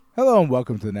Hello and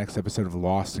welcome to the next episode of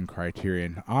Lost in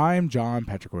Criterion. I'm John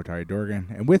Patrick Otari Dorgan,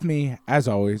 and with me, as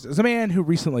always, is a man who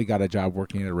recently got a job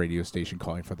working at a radio station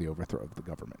calling for the overthrow of the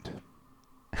government.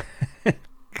 I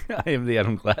am the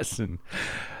Adam Glass, and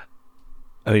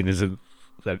I mean,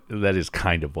 that is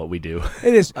kind of what we do.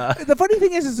 It is. The funny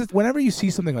thing is that whenever you see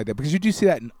something like that, because you do see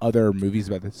that in other movies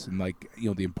about this, and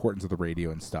the importance of the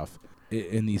radio and stuff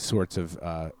in these sorts of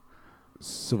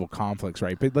civil conflicts,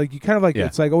 right? But you kind of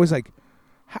it's always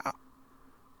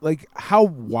how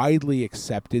widely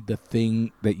accepted the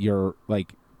thing that you're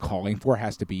calling for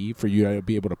has to be for you to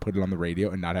be able to put it on the radio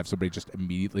and not have somebody just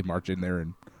immediately march in there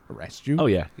and arrest you. Oh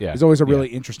yeah. It's always a really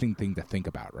interesting thing to think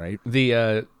about, right?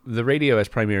 The radio as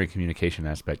primary communication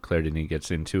aspect, Claire Denis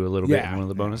gets into a little bit in one of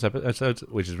the bonus episodes,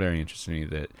 which is very interesting.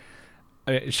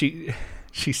 That she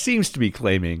seems to be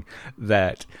claiming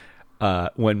that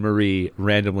when Marie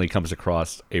randomly comes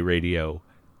across a radio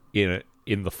in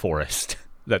the forest,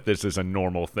 that this is a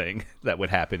normal thing that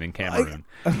would happen in Cameroon.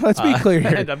 Let's be clear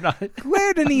here. And I'm not.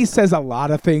 Claire Denis says a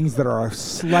lot of things that are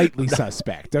slightly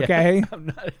suspect. Okay, Yeah, I'm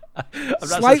not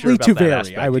slightly so sure to very.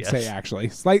 aspect, I would say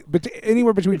actually,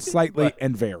 anywhere between slightly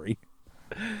and very.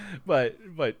 But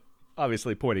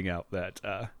obviously pointing out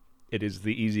that it is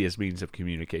the easiest means of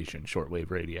communication, shortwave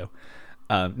radio.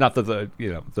 Not that the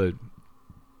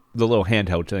little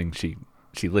handheld thing she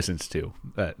listens to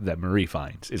that Marie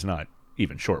finds is not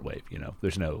even shortwave.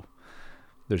 There's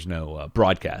no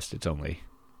broadcast. It's only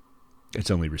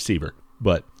receiver.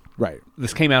 But right,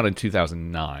 this came out in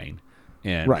 2009,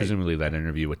 and presumably that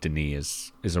interview with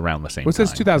Denis is around the same time. Well, it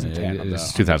says 2010.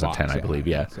 It's 2010, I believe.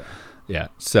 Yeah. So. Yeah.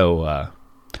 So,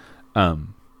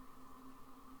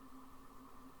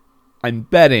 I'm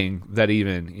betting that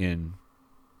even in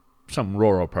some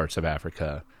rural parts of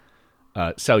Africa,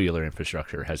 cellular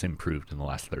infrastructure has improved in the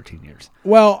last 13 years.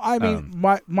 Well, I mean,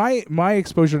 my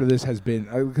exposure to this has been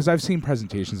because I've seen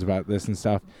presentations about this and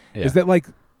stuff. Yeah. Is that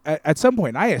at some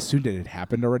point I assumed it had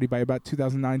happened already by about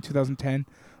 2009, 2010.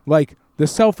 The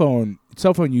cell phone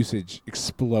usage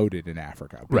exploded in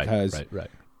Africa because right.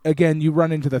 Again, you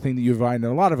run into the thing that you find in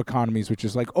a lot of economies, which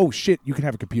is oh shit, you can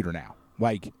have a computer now.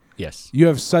 Yes. You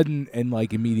have sudden and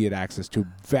immediate access to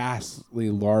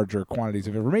vastly larger quantities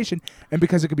of information, and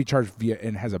because it can be charged via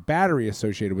and has a battery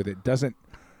associated with it, doesn't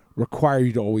require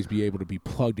you to always be able to be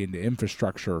plugged into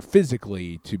infrastructure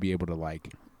physically to be able to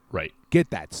get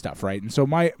that stuff right. And so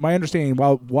my understanding,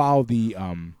 while the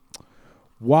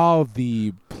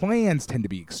plans tend to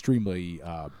be extremely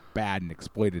bad and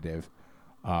exploitative,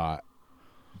 that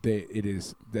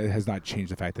has not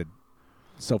changed the fact that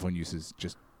cell phone use is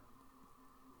just.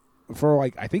 For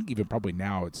I think even probably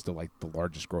now it's still the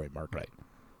largest growing market,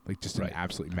 an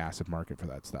absolutely massive market for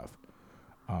that stuff.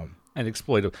 And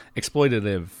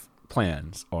exploitative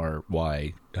plans are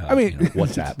why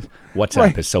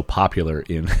WhatsApp is so popular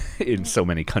in so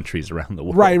many countries around the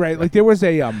world. Right. There was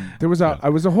a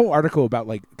whole article about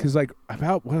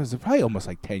about what was it, probably almost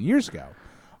 10 years ago.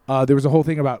 There was a whole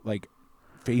thing about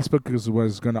Facebook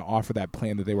was going to offer that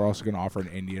plan that they were also going to offer in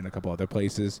India and a couple other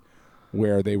places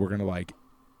where they were going to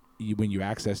when you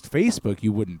accessed Facebook,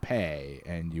 you wouldn't pay,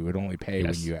 and you would only pay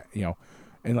when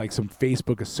and some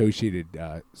Facebook associated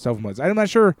cell phone plans. I'm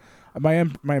not sure. My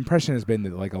impression has been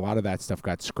that a lot of that stuff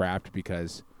got scrapped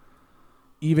because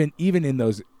even in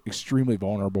those extremely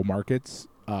vulnerable markets,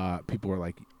 people were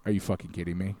like, "Are you fucking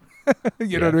kidding me?"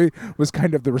 You know what I mean? Was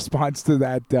kind of the response to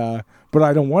that. But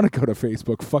I don't want to go to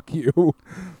Facebook. Fuck you.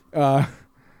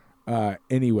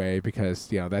 Anyway, because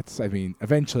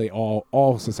eventually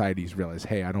all societies realize,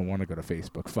 hey, I don't want to go to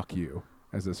Facebook. Fuck you,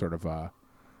 as a sort of a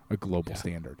global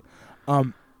standard.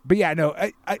 But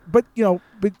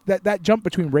that jump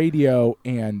between radio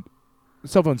and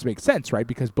cell phones makes sense, right?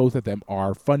 Because both of them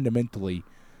are fundamentally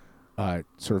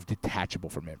sort of detachable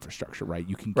from infrastructure, right?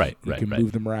 You can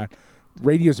move them around.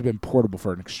 Radios have been portable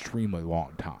for an extremely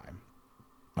long time,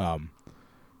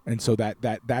 and so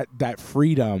that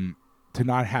freedom to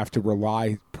not have to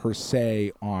rely per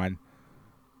se on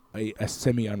a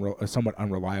somewhat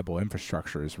unreliable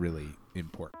infrastructure is really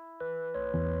important.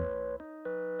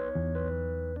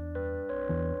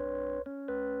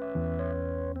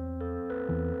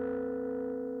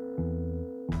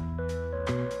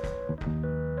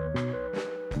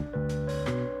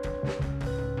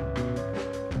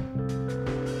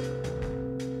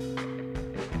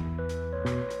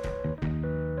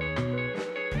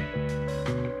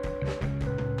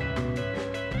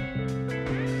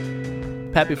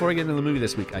 Pat, before I get into the movie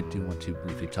this week, I do want to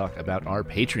briefly talk about our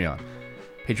Patreon.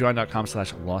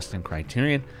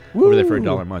 Patreon.com/LostInCriterion. Over there for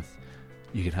 $1 a month,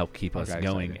 you can help keep us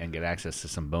going and get access to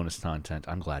some bonus content.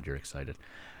 I'm glad you're excited.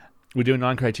 We do a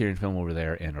non-Criterion film over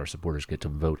there, and our supporters get to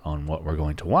vote on what we're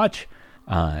going to watch.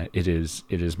 It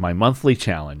is my monthly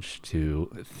challenge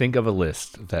to think of a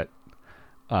list that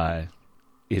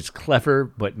is clever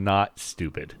but not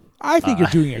stupid. I think you're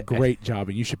doing a great job,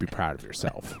 and you should be proud of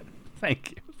yourself.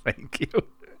 Thank you.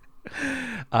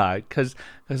 Because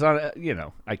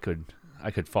I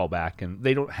could fall back, and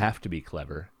they don't have to be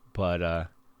clever, but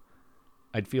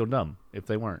I'd feel dumb if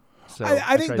they weren't. So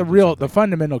I think the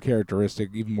fundamental characteristic,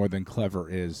 even more than clever,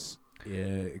 is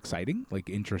exciting, like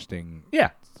interesting. Yeah,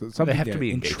 something they have to to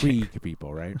be intrigue engaging.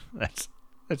 people, right?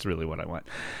 That's really what I want.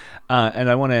 And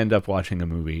I want to end up watching a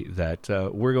movie that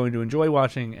we're going to enjoy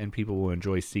watching, and people will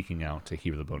enjoy seeking out to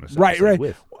hear the bonus episode right.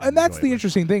 with. And that's the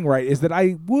interesting thing, right? Is that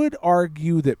I would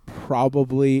argue that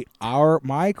probably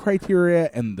my criteria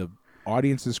and the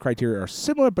audience's criteria are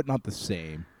similar, but not the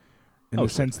same. In the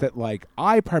sense that, like,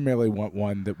 I primarily want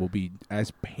one that will be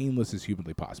as painless as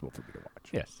humanly possible for me to watch.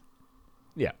 Yes.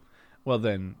 Yeah. Well,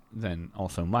 then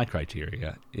also my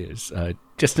criteria is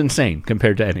just insane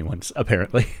compared to anyone's,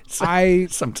 apparently. So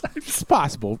sometimes it's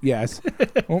possible, yes.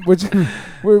 Which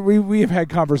we have had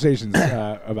conversations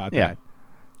about that.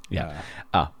 Yeah.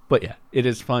 But yeah, it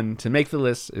is fun to make the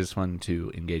list. It is fun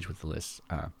to engage with the list.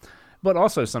 But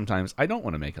also sometimes I don't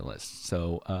want to make a list.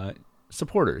 So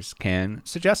supporters can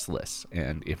suggest lists,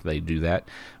 and if they do that,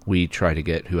 we try to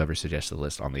get whoever suggests the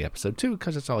list on the episode too,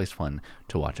 because it's always fun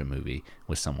to watch a movie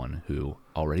with someone who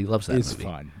already loves that movie. It's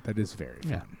fun. That is very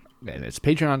fun. And it's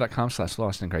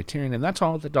patreon.com/LostInCriterion, and that's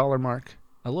all at the $1 mark.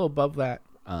 A little above that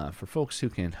for folks who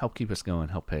can help keep us going,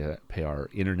 help pay our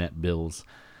internet bills.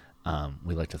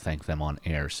 We like to thank them on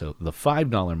air. So the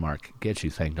 $5 mark gets you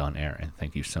thanked on air, and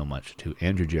thank you so much to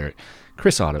Andrew Jarrett,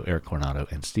 Chris Otto, Eric Coronado,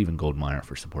 and Stephen Goldmeyer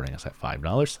for supporting us at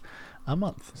 $5 a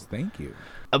month. Thank you.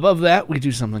 Above that, we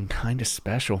do something kind of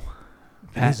special.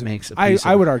 Pat makes a piece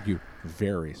I would argue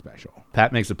very special.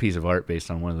 Pat makes a piece of art based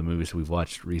on one of the movies we've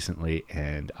watched recently,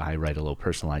 and I write a little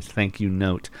personalized thank you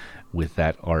note with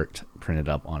that art printed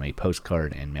up on a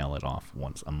postcard and mail it off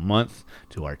once a month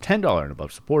to our $10 and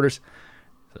above supporters.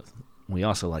 So we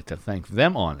also like to thank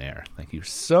them on air. Thank you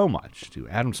so much to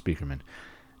Adam Speakerman,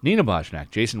 Nina Bojnak,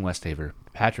 Jason Westhaver,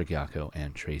 Patrick Yako,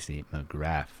 and Tracy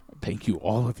McGrath. Thank you,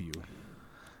 all of you.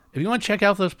 If you want to check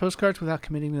out those postcards without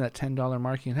committing to that $10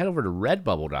 mark, you can head over to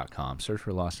redbubble.com, search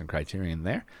for Lost in Criterion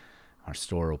there. Our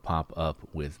store will pop up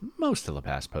with most of the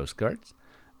past postcards.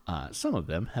 Some of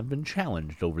them have been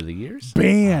challenged over the years.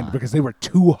 Banned because they were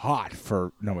too hot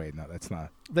for... No, that's not...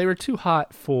 They were too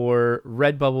hot for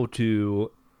Redbubble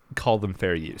to call them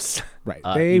fair use. Right.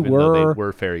 They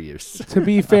were fair use. To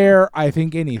be fair, I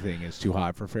think anything is too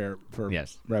hot for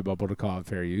yes. Redbubble to call it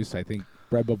fair use. I think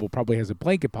Redbubble probably has a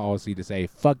blanket policy to say,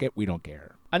 fuck it, we don't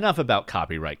care. Enough about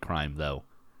copyright crime, though.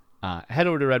 Head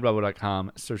over to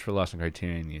redbubble.com, search for Lost in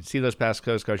Criterion. You can see those past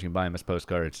postcards. You can buy them as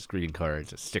postcards, as greeting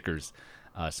cards, as stickers.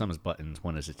 Some as buttons,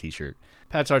 one as a t-shirt.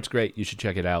 Pat's art's great. You should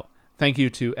check it out. Thank you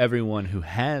to everyone who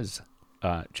has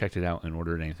checked it out and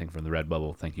ordered anything from the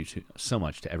Redbubble. Thank you so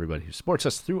much to everybody who supports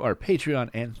us through our Patreon,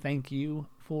 and thank you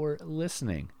for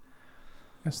listening.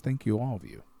 Yes, thank you, all of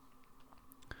you.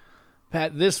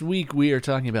 Pat, this week we are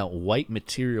talking about White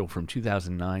Material from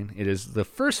 2009. It is the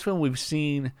first film we've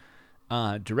seen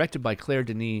directed by Claire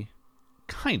Denis,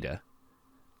 kinda.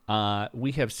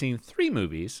 We have seen 3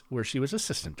 movies where she was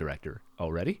assistant director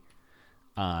already.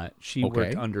 She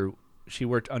worked under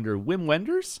Wim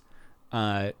Wenders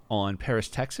on Paris,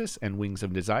 Texas, and Wings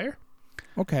of Desire.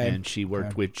 Okay. And she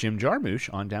worked with Jim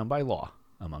Jarmusch on Down by Law,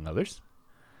 among others.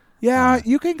 Yeah,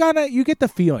 you can you get the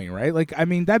feeling, right? Like, I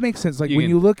mean, that makes sense. Like, when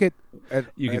you look at her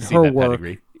work,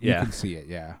 pedigree. You can see it,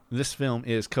 yeah. This film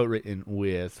is co-written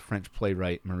with French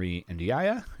playwright Marie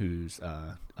Ndiaye, who's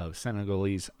of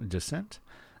Senegalese descent.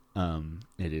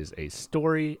 It is a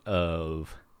story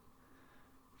of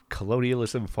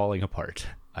colonialism falling apart,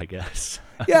 I guess.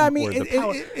 Yeah, I mean,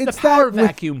 it's the power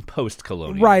vacuum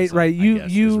post-colonialism. Right.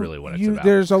 Is really what it's about.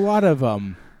 There's a lot of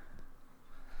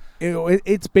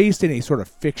it's based in a sort of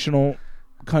fictional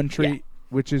country,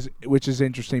 which is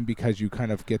interesting because you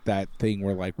kind of get that thing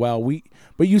where, like,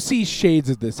 but you see shades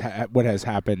of this what has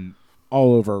happened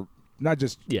all over, not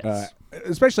just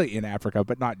especially in Africa,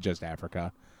 but not just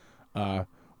Africa.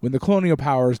 When the colonial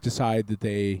powers decide that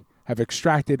they have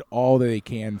extracted all that they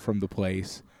can from the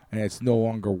place, and it's no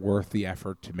longer worth the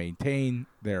effort to maintain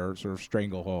their sort of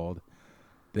stranglehold,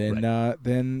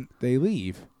 then they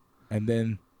leave, and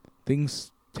then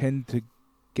things tend to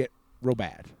get real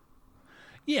bad.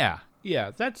 Yeah,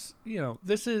 that's,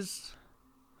 this is...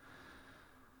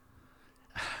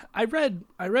 I read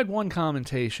one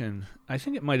commentation, I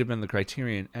think it might have been the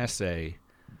Criterion essay,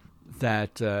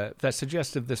 that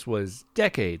suggested this was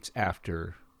decades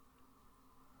after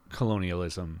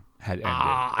colonialism had ended.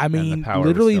 I and mean, the power was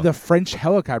literally, still- the French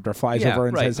helicopter flies over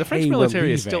and says, the French "Hey, military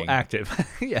we're is still leaving." active.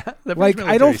 Yeah, the French Like,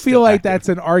 I military don't is feel still like active. that's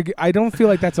an I don't feel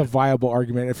like that's a viable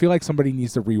argument. I feel like somebody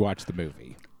needs to rewatch the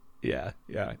movie. Yeah,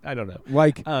 I don't know.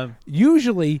 Like,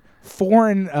 usually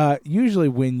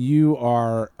when you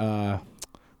are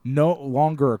no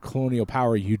longer a colonial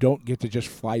power, you don't get to just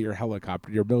fly your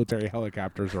military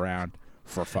helicopters around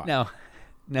for fun.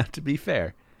 Now, to be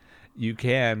fair, you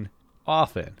can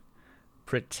often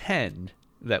pretend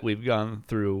that we've gone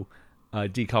through a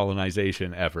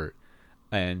decolonization effort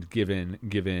and given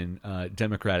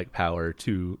democratic power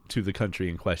to the country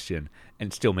in question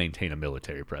and still maintain a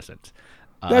military presence.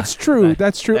 That's true.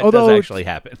 That's true. That Although does actually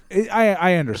happen.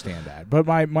 I understand that, but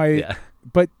Yeah.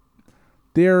 but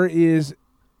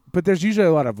there's usually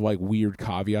a lot of like weird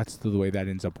caveats to the way that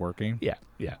ends up working. Yeah.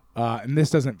 And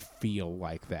this doesn't feel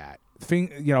like that.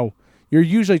 You're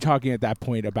usually talking at that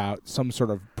point about some sort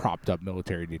of propped up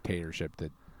military dictatorship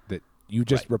that you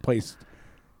just replaced.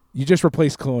 You just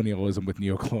replaced colonialism with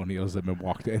neocolonialism and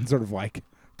walked and sort of like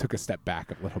took a step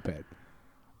back a little bit.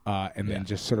 And then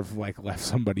just sort of like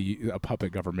left a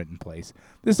puppet government in place.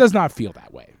 This does not feel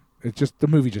that way. The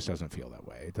movie just doesn't feel that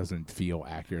way. It doesn't feel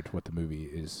accurate to what the movie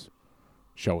is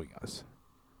showing us.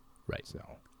 Right. So,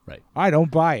 right. I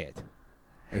don't buy it,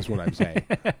 is what I'm saying.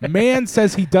 Man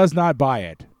says he does not buy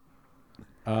it.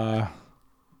 More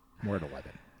at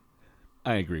 11.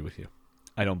 I agree with you.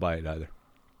 I don't buy it either.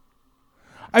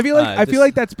 I feel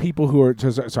like that's people who are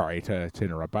sorry to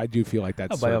interrupt, but I do feel like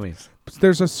that's by all means.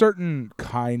 There's a certain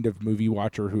kind of movie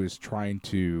watcher who is trying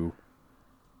to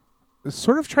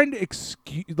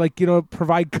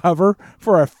provide cover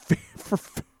for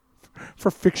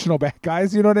for fictional bad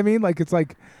guys. You know what I mean? Like it's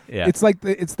like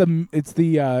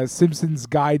the Simpsons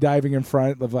guy diving in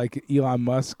front of like Elon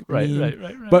Musk,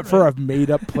 right, but for a made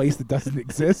up place that doesn't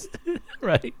exist.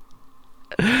 Right.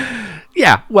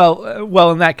 Yeah,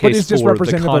 well, in that case, but it's just for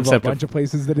representative the concept of a bunch of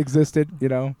places that existed,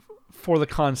 for the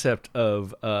concept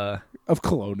of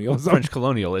colonialism, French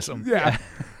colonialism. Yeah,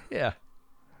 yeah.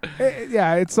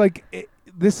 It's like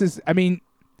this is. I mean,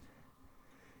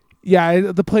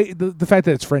 the fact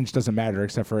that it's French doesn't matter,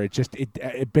 except for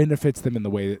it benefits them in the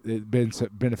way that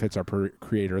it benefits our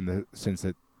creator in the sense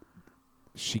that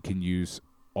she can use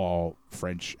all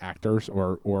French actors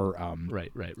or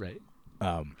right.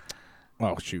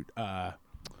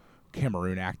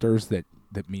 Cameroon actors. That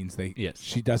means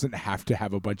she doesn't have to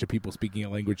have a bunch of people speaking a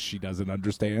language she doesn't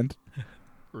understand.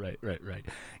 Right.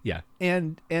 Yeah,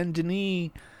 and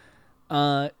Denis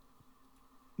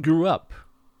grew up,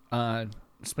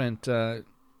 spent her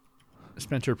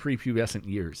prepubescent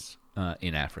years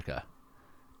in Africa,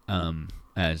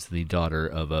 as the daughter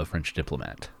of a French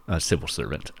diplomat, a civil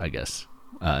servant, I guess.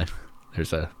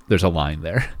 There's a line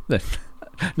there that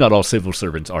not all civil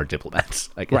servants are diplomats,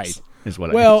 I guess. Right. Is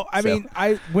what well, I mean.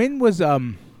 When was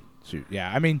shoot,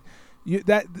 yeah, I mean,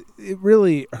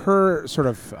 her sort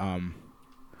of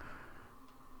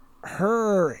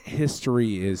her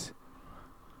history is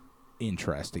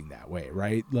interesting that way,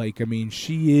 right? Like, I mean,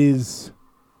 she is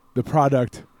the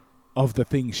product of the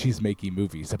things she's making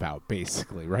movies about,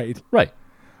 basically, right? Right.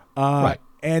 Right.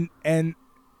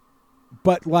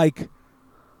 But like,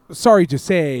 sorry to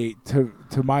say, to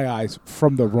my eyes,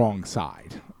 from the wrong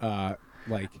side. Yeah,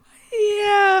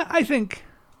 I think.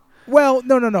 Well,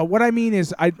 no. What I mean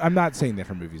is, I'm not saying that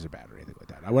her movies are bad or anything like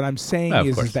that. What I'm saying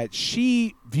is that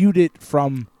she viewed it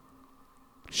from.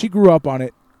 She grew up on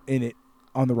the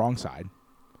wrong side.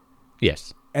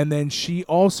 Yes. And then she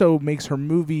also makes her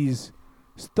movies.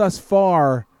 Thus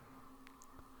far,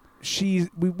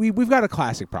 we've got a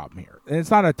classic problem here, and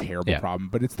it's not a terrible problem,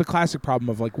 but it's the classic problem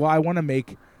of like, well, I want to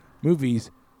make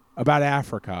movies about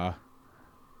Africa,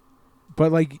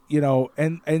 but like,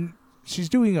 and she's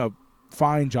doing a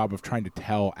fine job of trying to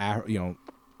tell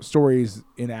stories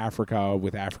in Africa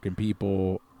with African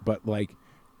people, but like,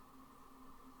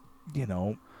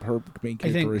 her main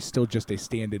character is still just a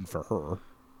stand-in for her.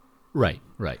 Right.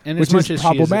 And which is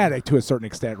problematic to a certain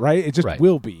extent, right? It just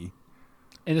will be.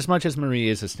 And as much as Marie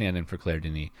is a stand-in for Claire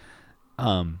Denis,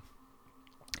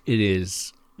 it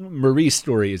is Marie's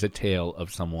story is a tale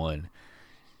of someone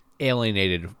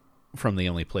alienated from the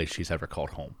only place she's ever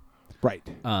called home. Right.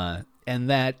 And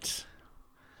that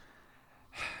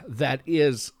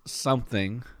is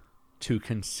something to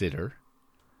consider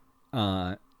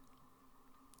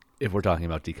if we're talking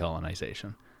about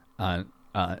decolonization.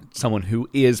 Someone who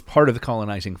is part of the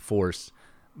colonizing force,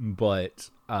 but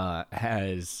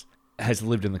has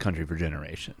lived in the country for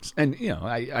generations. And,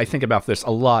 I think about this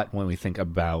a lot when we think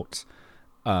about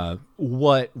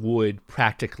what would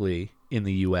practically in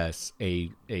the U.S.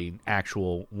 an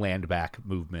actual land back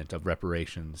movement of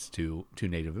reparations to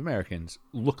Native Americans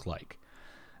look like?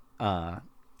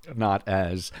 Not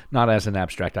as an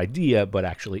abstract idea, but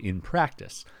actually in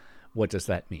practice. What does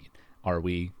that mean? Are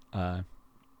we? I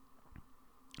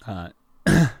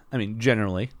mean,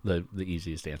 generally, the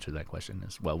easiest answer to that question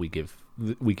is, well, we give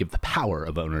the power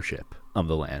of ownership of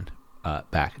the land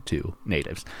back to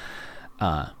natives.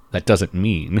 That doesn't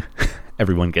mean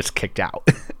everyone gets kicked out,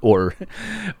 or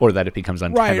that it becomes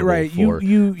untenable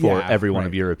for everyone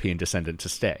of European descent to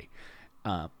stay.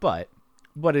 But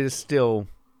it is still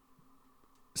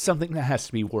something that has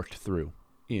to be worked through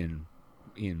in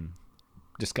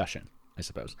discussion, I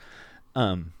suppose.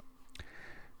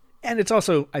 And it's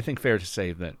also, I think, fair to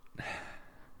say that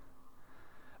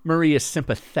Marie is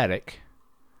sympathetic,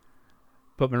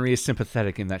 but Marie is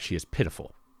sympathetic in that she is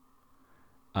pitiful,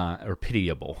 or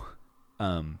pitiable.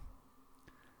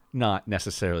 Not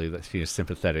necessarily that she is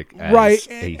sympathetic as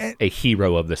a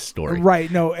hero of this story.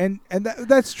 Right, no, and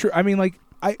that's true. I mean, like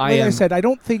I said, I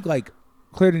don't think, like,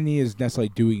 Claire Denis is necessarily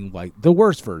doing, like, the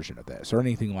worst version of this or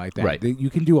anything like that. Right.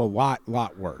 You can do a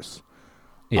lot worse.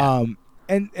 Yeah.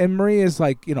 And Marie is,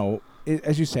 like, you know,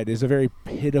 as you said, is a very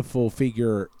pitiful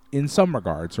figure in some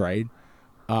regards, right?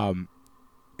 And,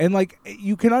 like,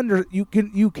 you can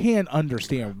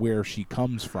understand where she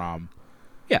comes from,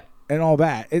 yeah, and all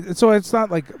that. So it's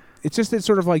not like it's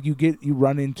sort of like you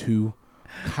run into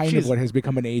kind of what has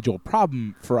become an age-old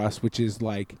problem for us, which is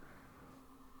like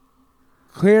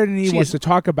Claire Denis wants to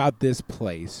talk about this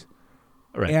place,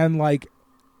 right, and like,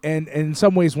 and in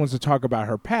some ways wants to talk about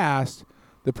her past.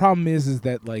 The problem is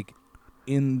that, like,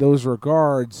 in those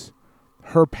regards,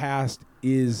 her past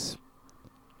is,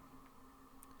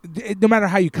 no matter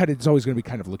how you cut it, it's always going to be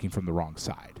kind of looking from the wrong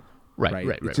side. Right.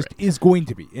 It just is going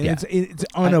to be, and it's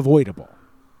unavoidable.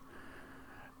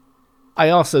 I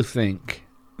also think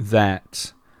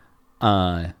that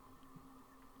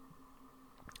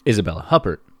Isabella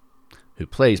Huppert, who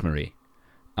plays Marie,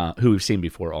 who we've seen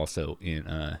before also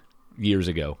in years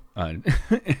ago and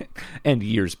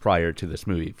years prior to this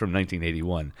movie from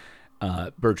 1981,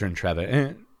 Bertrand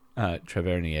Tavernier's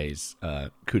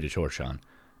Coup de Torchon,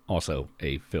 also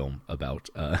a film about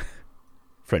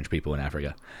French people in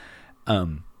Africa.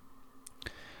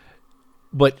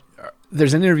 But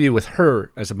there's an interview with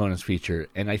her as a bonus feature,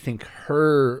 and I think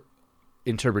her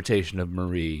interpretation of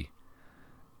Marie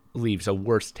leaves a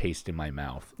worse taste in my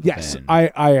mouth. Yes,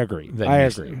 I agree. I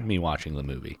agree. Me watching the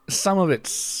movie. Some of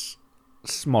it's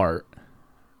smart.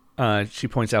 She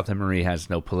points out that Marie has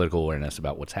no political awareness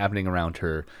about what's happening around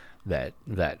her, that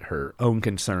her own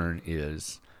concern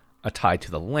is a tie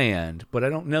to the land, but I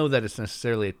don't know that it's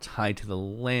necessarily a tie to the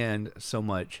land so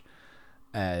much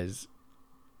as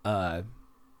the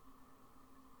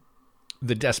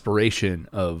desperation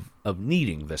of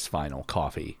needing this final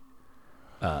coffee.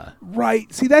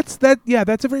 Right. See, that's a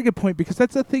very good point, because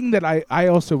that's the thing that I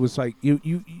also was like,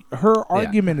 her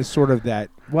argument is sort of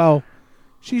that, well,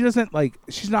 she doesn't, like,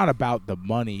 she's not about the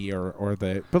money or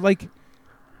the, but, like,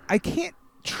 I can't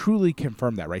truly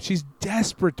confirm that, right? She's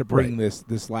desperate to bring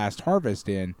this last harvest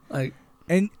in.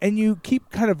 And you keep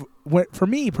kind of, for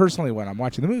me personally, when I'm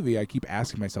watching the movie, I keep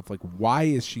asking myself, like, why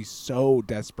is she so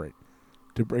desperate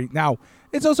to bring? Now,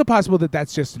 it's also possible that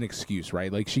that's just an excuse,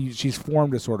 right? Like, she's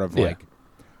formed a sort of like,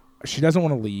 she doesn't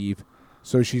want to leave,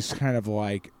 so she's kind of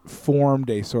like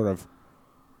formed a sort of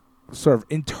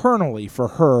internally for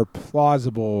her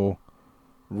plausible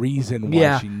reason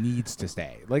why she needs to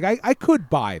stay. Like, I could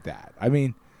buy that. I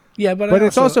mean, but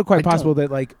it's also quite possible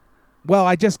that, like, well,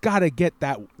 I just got to get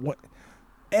that.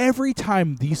 Every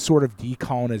time these sort of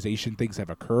decolonization things have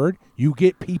occurred, you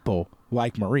get people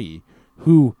like Marie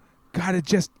who got to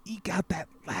just eke out that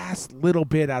last little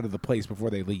bit out of the place before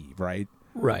they leave, right?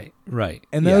 Right.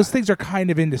 And those things are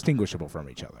kind of indistinguishable from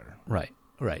each other. Right.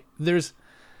 There's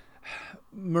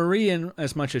Marie, in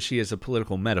as much as she is a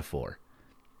political metaphor,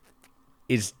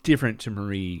 is different to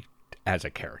Marie as a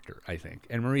character, I think.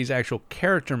 And Marie's actual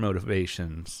character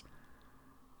motivations,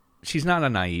 she's not a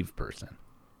naive person.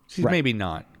 She's maybe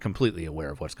not completely aware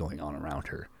of what's going on around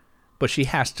her, but she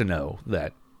has to know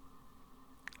that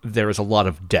there is a lot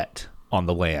of debt on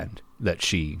the land that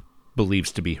she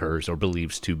believes to be hers or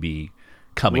believes to be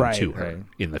coming to her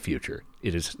in the future.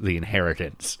 It is the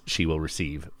inheritance she will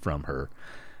receive from her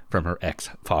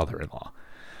ex-father-in-law.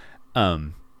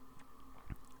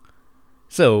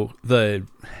 So the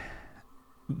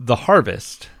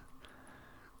harvest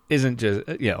isn't just,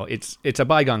 it's a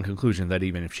bygone conclusion that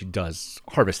even if she does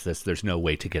harvest this, there's no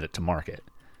way to get it to market.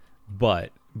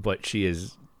 But she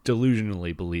is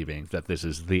delusionally believing that this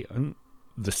is the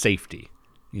safety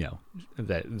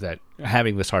that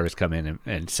having this harvest come in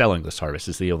and selling this harvest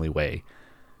is the only way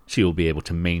she will be able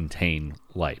to maintain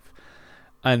life.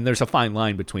 And there's a fine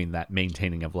line between that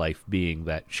maintaining of life being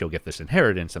that she'll get this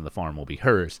inheritance and the farm will be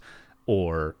hers,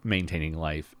 or maintaining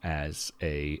life as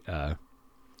a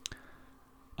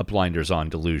blinders-on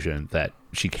delusion that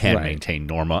she can maintain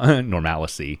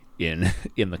normalcy in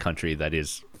the country that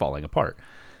is falling apart,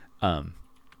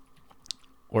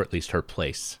 or at least her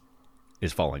place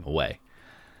is falling away.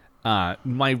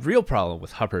 My real problem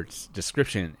with Hubbard's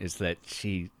description is that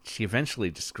she eventually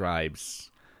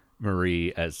describes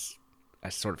Marie as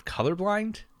sort of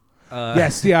colorblind.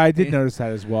 Yes, yeah, I did notice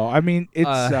that as well. I mean, it's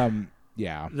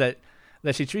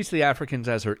that she treats the Africans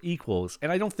as her equals,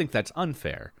 and I don't think that's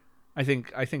unfair. I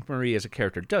think Marie as a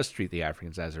character does treat the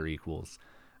Africans as her equals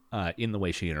in the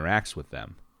way she interacts with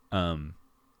them.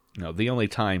 The only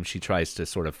time she tries to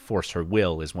sort of force her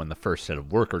will is when the first set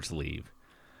of workers leave.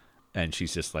 And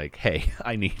she's just like, hey,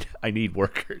 I need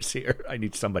workers here. I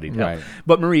need somebody to help.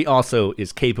 But Marie also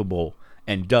is capable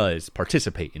and does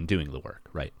participate in doing the work,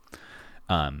 right?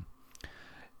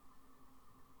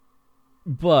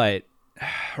 But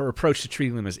her approach to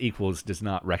treating them as equals does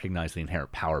not recognize the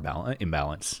inherent power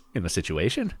imbalance in the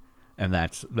situation. And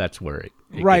that's where it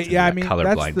gets into that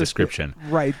colorblind description.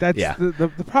 That's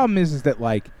the problem is that,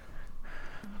 like,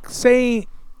 saying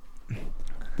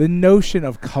the notion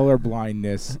of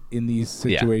colorblindness in these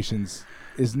situations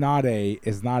is not a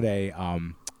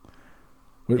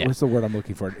what's the word I'm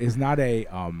looking for? Is not a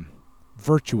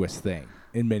virtuous thing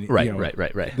in many right.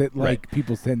 That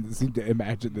people seem to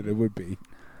imagine that it would be.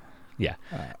 Yeah,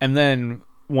 and then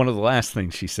one of the last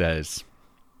things she says,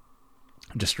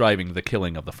 describing the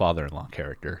killing of the father-in-law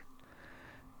character,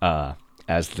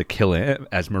 as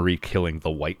Marie killing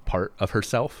the white part of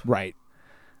herself, right.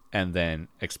 And then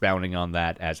expounding on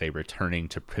that as a returning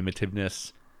to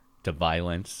primitiveness, to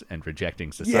violence, and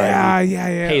rejecting society.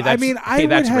 Yeah. Hey, I mean, I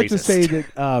would have racist. to say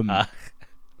that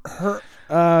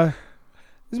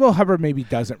Isabel Hubbard maybe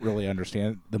doesn't really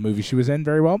understand the movie she was in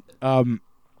very well.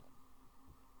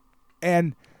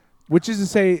 And which is to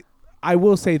say, I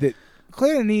will say that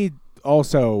Claire Denis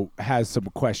also has some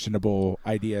questionable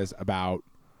ideas about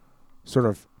sort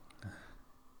of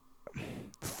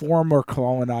former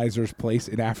colonizers' place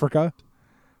in Africa.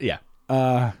 Yeah.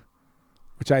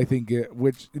 Which I think,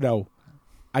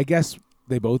 I guess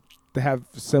they both have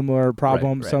similar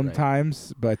problems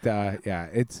sometimes. Right. But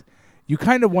it's you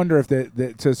kind of wonder if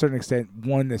the to a certain extent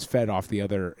one is fed off the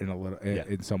other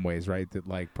in some ways, right? That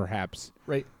like perhaps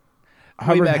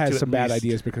Hubbard has some bad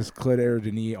ideas because Claire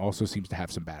Denis also seems to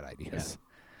have some bad ideas. Yeah.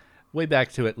 Way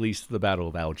back to at least the Battle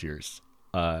of Algiers,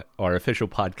 our official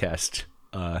podcast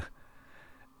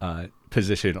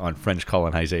position on French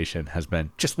colonization has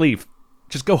been just leave.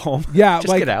 Just go home. Yeah,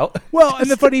 just get out. Well, and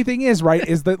the funny thing is, right,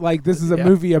 is that like this is a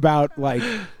movie about like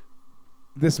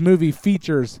this movie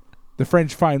features the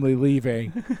French finally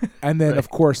leaving, and then of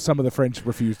course some of the French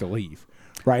refuse to leave.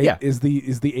 Right? Yeah. Is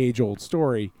the age old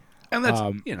story. And that's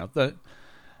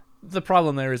the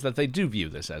problem there is that they do view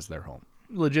this as their home,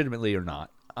 legitimately or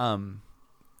not. One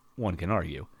can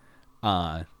argue.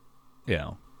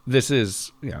 This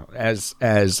is as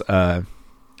the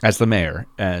mayor,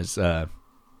 as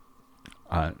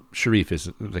Sharif is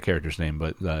the character's name,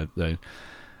 but the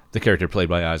character played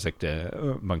by Isaac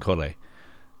de Moncole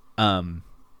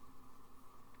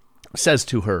says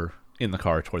to her in the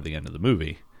car toward the end of the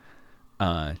movie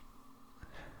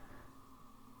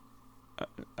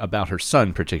about her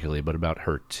son particularly, but about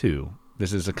her too.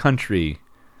 This is a country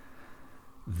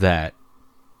that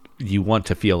you want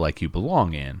to feel like you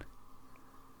belong in,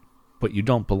 but you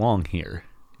don't belong here.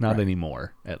 Not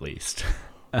anymore, at least.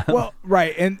 Well,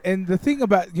 right, and the thing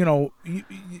about you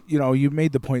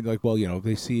made the point like, well,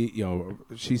 they see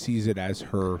she sees it as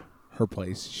her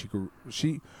place.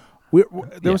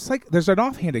 There's an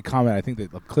offhanded comment I think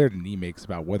that Claire Denis makes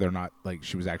about whether or not like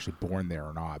she was actually born there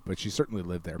or not, but she certainly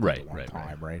lived there for a long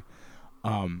time, right?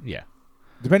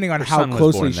 Depending on how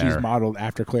closely she's modeled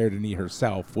after Claire Denis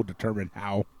herself will determine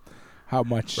how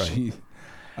much she.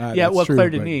 Well, true, Claire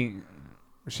Denis.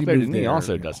 Claire Denis there,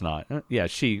 also does not.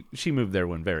 She moved there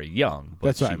when very young,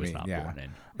 but she was not born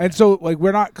in. And so, like,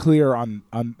 we're not clear on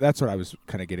that's what I was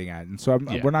kind of getting at, and so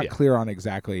we're not clear on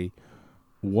exactly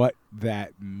what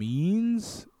that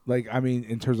means. Like, I mean,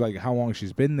 in terms of like how long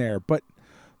she's been there, but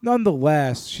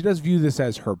nonetheless, she does view this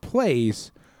as her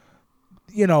place.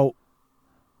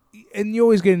 And you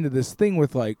always get into this thing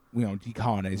with like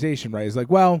decolonization, right? It's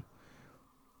like, well,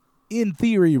 in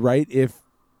theory, right, if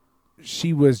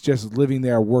she was just living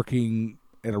there working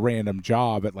at a random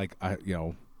job at like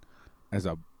as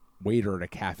a waiter at a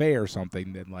cafe or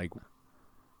something, then like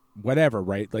whatever,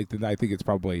 right? Like, then I think it's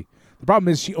probably the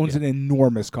problem is she owns an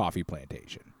enormous coffee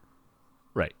plantation,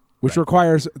 right? Which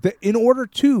requires that in order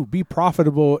to be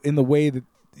profitable in the way that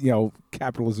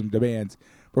capitalism demands,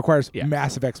 requires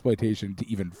massive exploitation to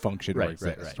even function or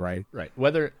exist, right? Right.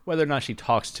 Whether or not she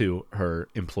talks to her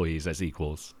employees as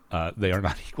equals, they are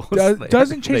not equals.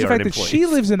 Doesn't change the fact that she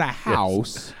lives in a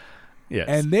house, yes,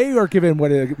 and they are given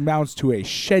what amounts to a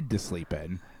shed to sleep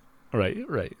in. Right.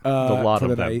 The lot of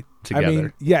them night. together. I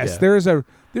mean, yes, there's a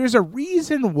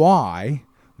reason why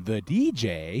the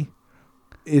DJ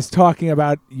is talking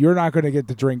about you're not going to get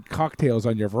to drink cocktails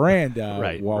on your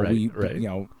veranda while we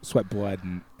sweat blood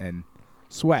and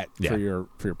sweat for your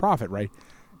profit, right?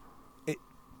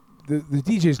 The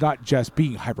DJ is not just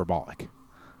being hyperbolic,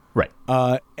 right?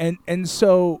 And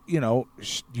so you'll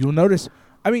notice.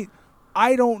 I mean,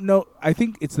 I don't know. I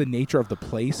think it's the nature of the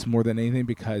place more than anything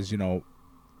because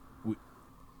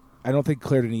I don't think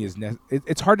Claire Denis is.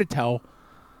 It's hard to tell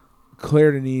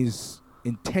Claire Denis'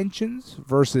 intentions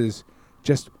versus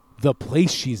just the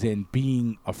place she's in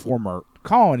being a former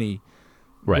colony,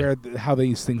 where how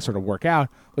these things sort of work out.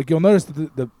 Like you'll notice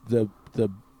that the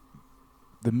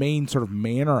main sort of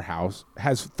manor house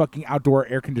has fucking outdoor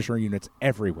air conditioner units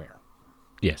everywhere.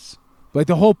 Yes, like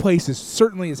the whole place is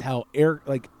certainly as hell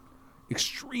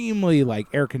extremely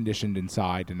air conditioned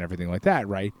inside and everything like that,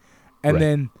 right? And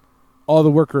then all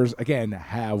the workers again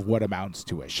have what amounts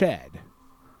to a shed.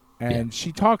 And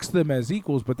she talks to them as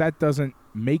equals, but that doesn't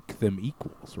make them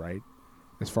equals, right?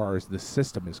 As far as the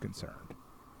system is concerned.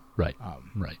 Right.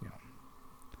 Right.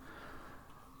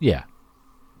 Yeah.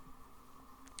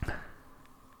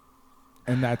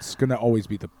 And that's going to always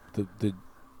be the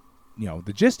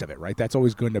gist of it, right? That's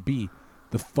always going to be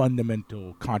the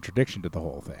fundamental contradiction to the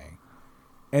whole thing.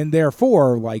 And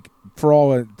therefore, for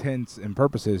all intents and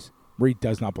purposes, Marie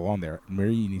does not belong there.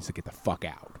 Marie needs to get the fuck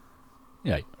out.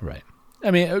 Yeah, right. I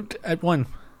mean,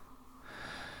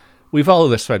 we follow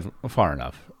this thread far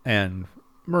enough, and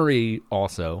Marie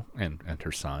also, and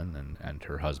her son, and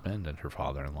her husband, and her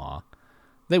father-in-law,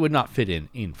 they would not fit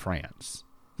in France.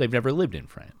 They've never lived in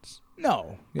France.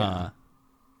 No. Yeah.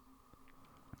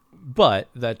 But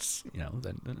that's,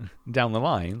 down the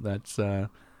line, that's... well,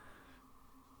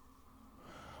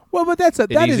 but that's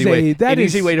an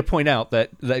easy way to point out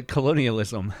that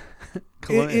colonialism...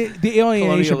 the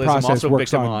alienation process also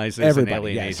works on victimizes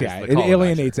everybody. And it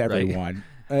alienates everyone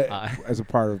right? as a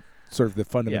part of sort of the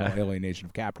fundamental alienation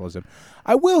of capitalism.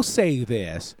 I will say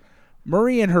this: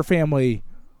 Marie and her family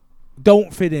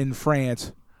don't fit in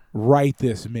France right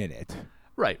this minute.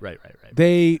 Right.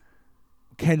 They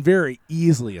can very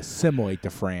easily assimilate to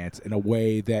France in a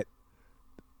way that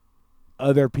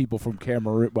other people from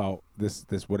Cameroon, well, this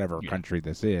whatever country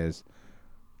this is,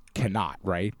 cannot.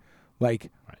 Right,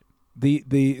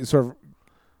 the sort of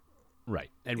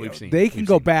and we've seen they can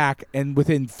go back and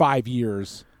within 5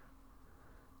 years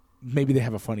maybe they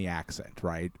have a funny accent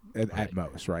at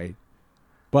most, right?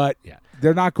 But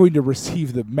they're not going to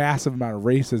receive the massive amount of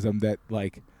racism that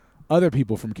other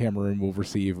people from Cameroon will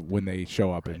receive when they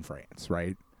show up in France,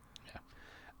 right?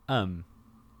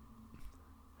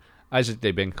 Isaac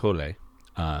de Bencole,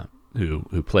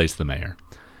 who plays the mayor,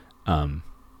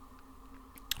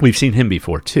 we've seen him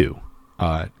before too.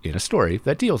 In a story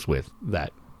that deals with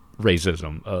that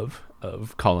racism of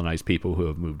colonized people who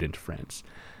have moved into France.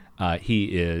 He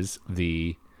is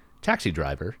the taxi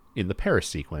driver in the Paris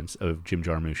sequence of Jim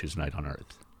Jarmusch's Night on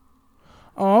Earth.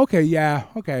 Oh, okay, yeah.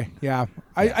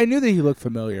 I knew that he looked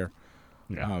familiar.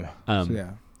 Yeah.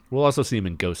 We'll also see him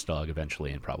in Ghost Dog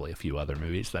eventually, and probably a few other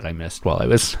movies that I missed while I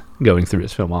was going through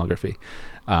his filmography.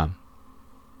 But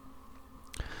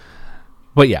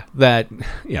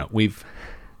we've...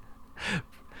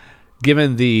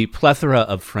 Given the plethora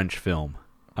of French film,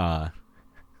 the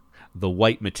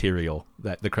white material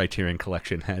that the Criterion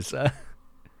Collection has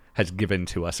given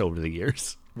to us over the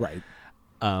years, right?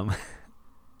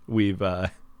 We've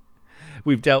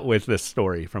dealt with this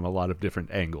story from a lot of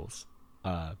different angles,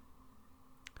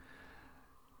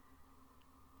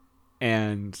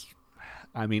 and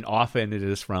I mean, often it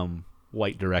is from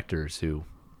white directors who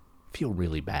feel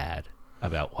really bad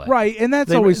about what and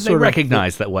that's always they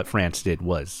recognize that what France did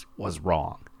was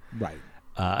wrong, right?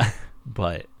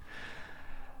 But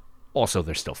also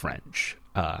they're still French,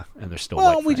 and they're still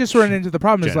well. White We French, just run into the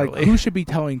problem generally. is who should be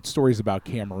telling stories about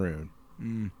Cameroon?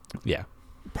 Yeah,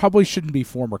 probably shouldn't be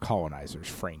former colonizers,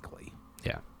 frankly.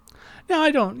 Yeah, no,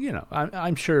 I don't.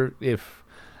 I'm sure if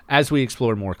as we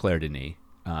explore more Claire Denis,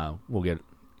 we'll get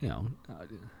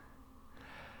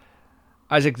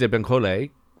Isaac de Bencole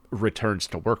returns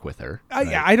to work with her.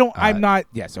 I don't. I'm not.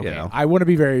 Yes. Okay. I want to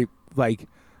be very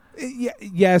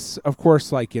yes. Of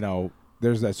course.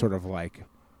 there's that sort of like,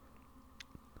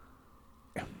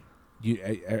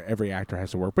 every actor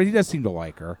has to work, but he does seem to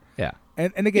like her. Yeah.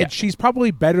 And again, she's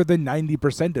probably better than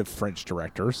 90% of French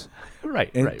directors. Right.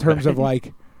 In terms of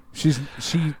like, she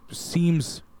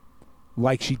seems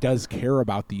like she does care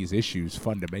about these issues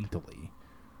fundamentally.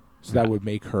 So that would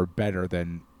make her better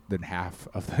than half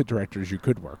of the directors you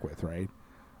could work with, right?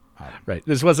 Right.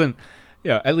 This wasn't,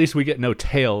 at least we get no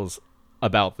tales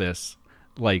about this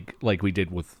like we did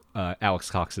with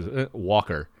Alex Cox's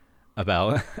Walker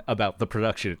about the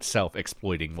production itself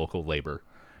exploiting local labor.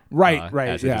 Right.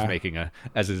 As it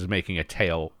is making a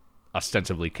tale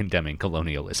ostensibly condemning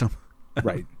colonialism.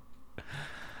 Right.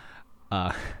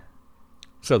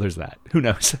 So there's that. Who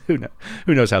knows? Who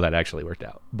knows how that actually worked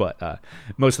out? But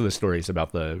most of the stories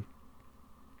about the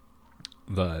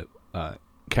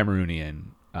Cameroonian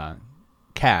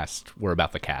cast were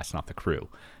about the cast, not the crew,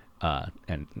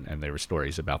 and there were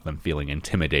stories about them feeling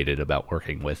intimidated about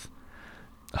working with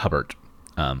Hubbard,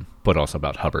 but also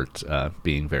about Hubbard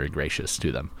being very gracious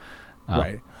to them.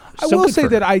 Right. I will say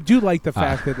that I do like the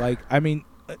fact that, like, I mean,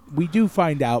 we do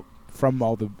find out from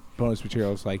all the bonus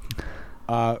materials, like,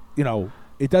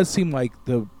 it does seem like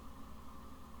the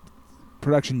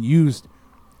production used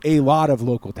a lot of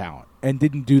local talent and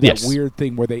didn't do that weird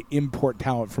thing where they import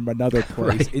talent from another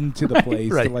place into the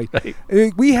place.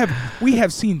 We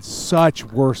have seen such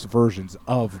worse versions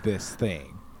of this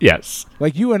thing. Yes.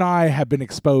 Like, you and I have been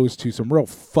exposed to some real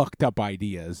fucked up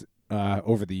ideas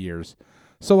over the years.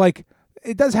 So, like,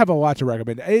 it does have a lot to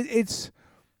recommend.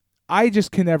 I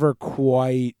just can never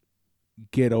quite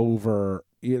get over,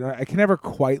 I can never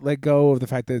quite let go of the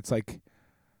fact that it's like,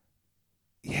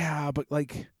 yeah, but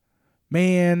like,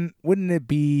 man, wouldn't it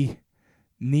be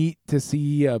neat to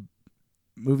see a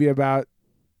movie about,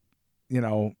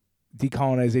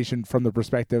 decolonization from the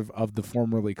perspective of the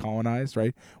formerly colonized,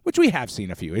 right? Which we have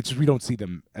seen a few. It's just we don't see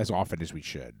them as often as we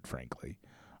should, frankly.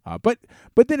 But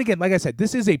then again, like I said,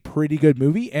 this is a pretty good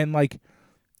movie, and like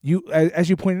as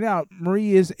you pointed out,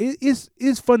 Marie is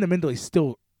fundamentally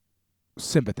still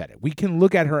sympathetic. We can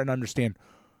look at her and understand,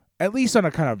 at least on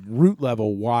a kind of root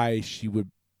level, why she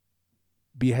would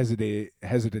be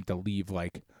hesitant to leave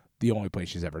like the only place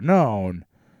she's ever known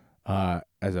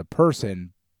as a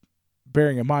person.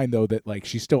 Bearing in mind, though, that like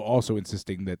she's still also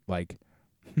insisting that like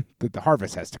that the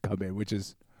harvest has to come in, which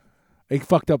is a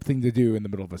fucked up thing to do in the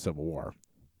middle of a civil war,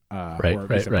 or at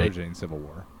least a burgeoning civil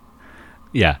war.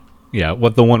 Yeah.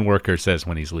 What the one worker says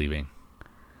when he's leaving: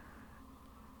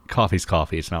 "Coffee's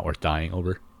coffee. It's not worth dying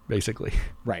over." Basically,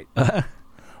 right. Well,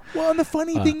 and the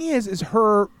funny thing is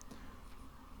her,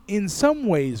 in some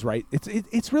ways, right?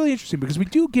 It's really interesting because we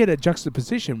do get a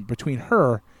juxtaposition between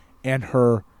her and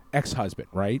her ex-husband,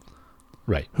 right?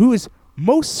 Right. Who is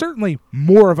most certainly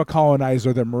more of a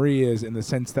colonizer than Marie is, in the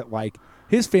sense that like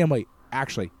his family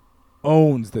actually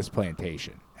owns this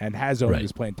plantation and has owned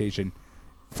this plantation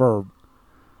for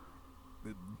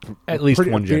at least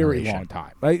one very generation. long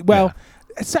time. Like, well,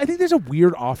 I think there's a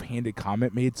weird offhanded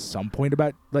comment made at some point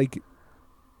about like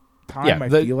time. I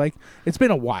feel like it's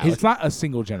been a while. It's not a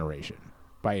single generation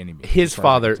by any means. His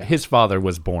father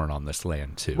was born on this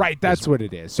land too. Right, that's what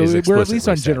it is. So we're at least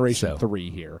on generation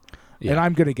 3 here. Yeah. And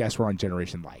I'm going to guess we're on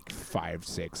generation like 5,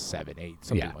 6, 7, 8,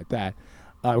 something like that.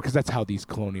 Because that's how these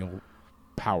colonial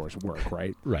powers work,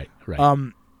 right? Right.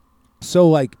 So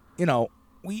like,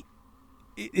 it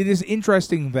is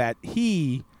interesting that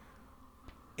he,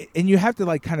 and you have to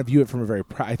like kind of view it from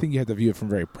I think you have to view it from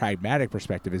a very pragmatic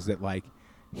perspective, is that like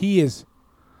he is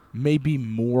maybe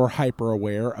more hyper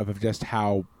aware of just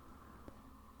how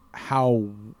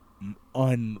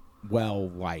unwell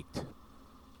liked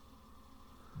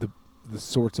the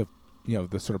sorts of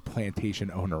the sort of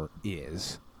plantation owner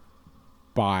is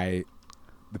by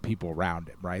the people around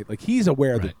him, right? Like he's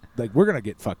aware that like we're gonna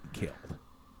get fucking killed,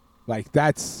 like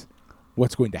that's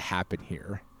what's going to happen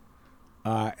here.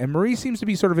 And Marie seems to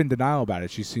be sort of in denial about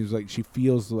it. She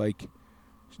feels like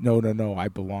no, I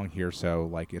belong here, so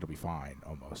like it'll be fine,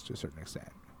 almost to a certain extent.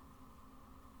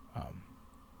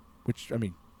 Which I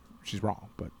mean, she's wrong,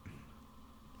 but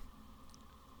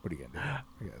what are you gonna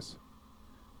do? I guess.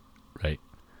 Right.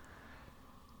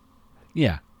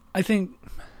 Yeah, I think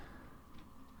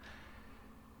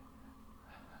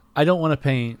I don't want to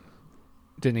paint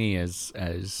Denis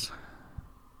as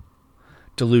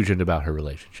delusioned about her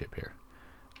relationship here.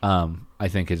 I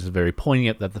think it's very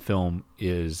poignant that the film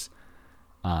is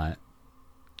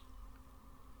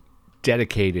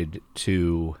dedicated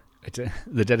to.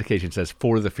 The dedication says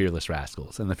 "for the Fearless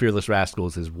Rascals," and the Fearless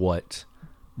Rascals is what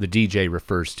the DJ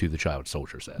refers to the child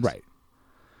soldiers as. Right.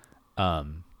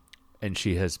 And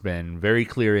she has been very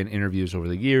clear in interviews over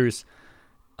the years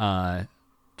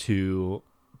to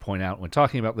point out when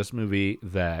talking about this movie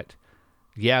that,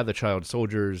 yeah, the child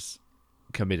soldiers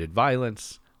committed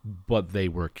violence, but they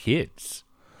were kids.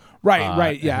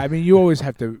 Right. Yeah. I mean, you always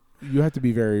have to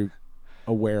be very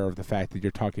aware of the fact that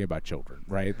you're talking about children,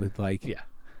 right? Like, yeah,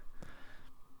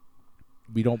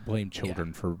 we don't blame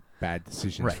children for bad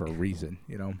decisions for a reason,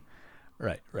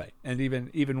 Right. And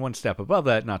even one step above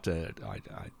that, I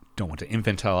don't want to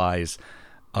infantilize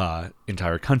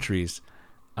entire countries,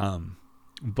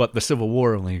 but the Civil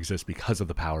War only exists because of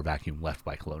the power vacuum left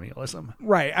by colonialism.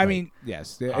 Right. I mean,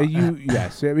 yes.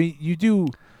 Yes. I mean, you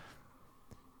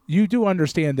do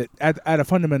understand that at a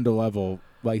fundamental level,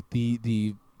 like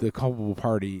the culpable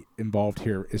party involved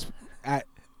here is at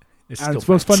its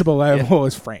most fundamental level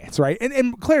is France, right?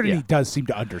 And Claire Denis does seem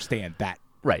to understand that.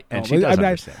 Right, and she does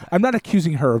understand that. I'm not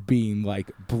accusing her of being, like,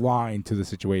 blind to the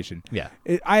situation. Yeah.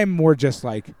 I am more just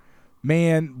like,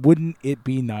 man, wouldn't it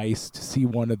be nice to see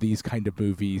one of these kind of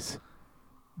movies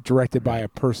directed by a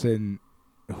person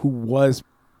who was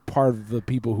part of the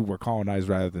people who were colonized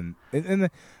rather than... And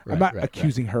I'm not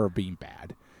accusing her of being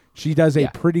bad. She does a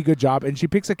pretty good job, and she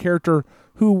picks a character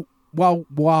who, while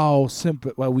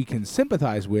we can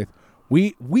sympathize with,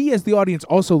 we as the audience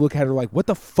also look at her like, what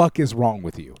the fuck is wrong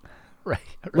with you?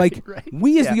 Right.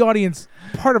 We as the audience,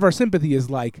 part of our sympathy is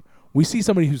like, we see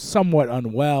somebody who's somewhat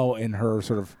unwell in her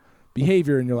sort of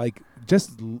behavior, and you're like,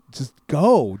 just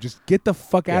go. Just get the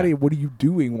fuck out of here. What are you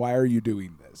doing? Why are you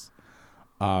doing this?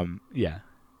 And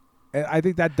I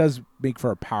think that does make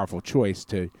for a powerful choice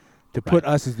to put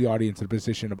us as the audience in a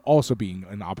position of also being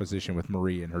in opposition with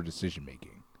Marie and her decision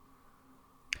making.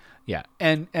 Yeah.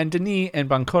 And Denis and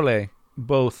Bancole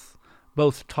both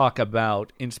talk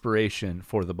about inspiration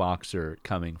for the boxer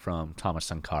coming from Thomas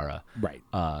Sankara, right?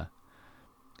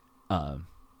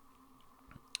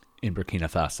 In Burkina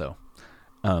Faso,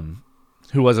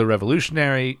 who was a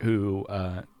revolutionary who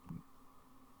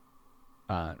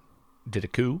did a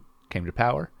coup, came to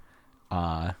power,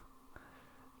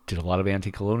 did a lot of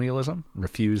anti-colonialism,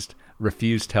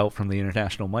 refused help from the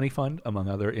International Money Fund, among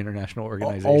other international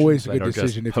organizations. Always a good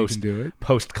decision if you can do it.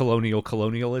 Post-colonial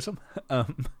colonialism.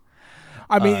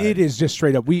 I mean, it is just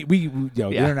straight up. The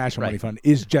International Money Fund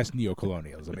is just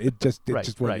neocolonialism. It's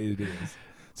just what it is.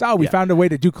 So we found a way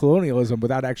to do colonialism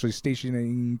without actually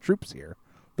stationing troops here.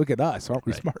 Look at us, aren't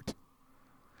we smart?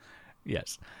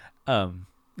 Yes, and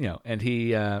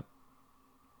he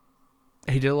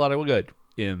did a lot of good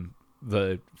in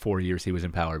the 4 years he was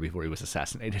in power before he was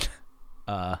assassinated.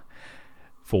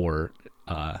 For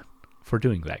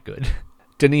doing that good.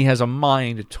 Denis has a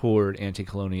mind toward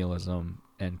anti-colonialism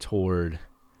and toward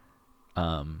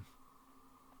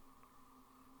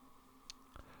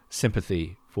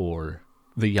sympathy for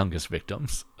the youngest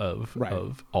victims of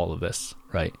all of this,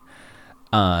 right?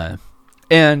 And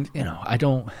I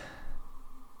don't.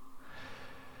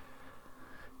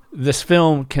 This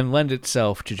film can lend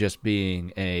itself to just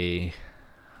being a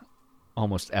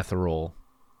almost ethereal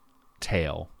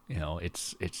tale.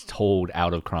 It's told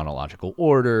out of chronological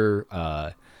order.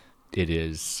 It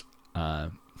is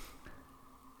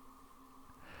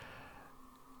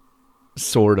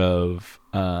sort of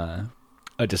a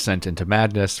descent into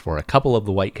madness for a couple of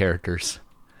the white characters.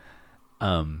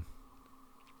 But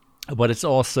it's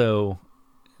also,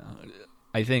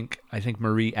 I think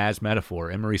Marie as metaphor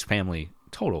and Marie's family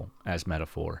total as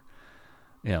metaphor.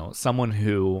 Someone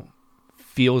who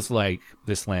feels like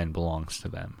this land belongs to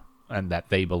them and that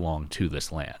they belong to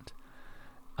this land.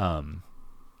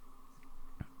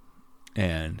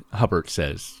 And Hubbard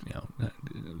says,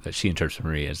 that she interprets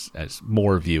Marie as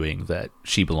more viewing that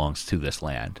she belongs to this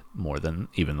land more than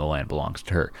even the land belongs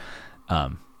to her.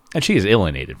 And she is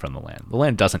alienated from the land. The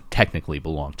land doesn't technically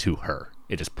belong to her.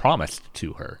 It is promised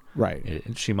to her. Right.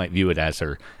 She might view it as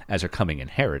her coming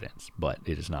inheritance, but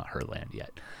it is not her land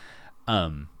yet.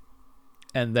 And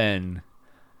then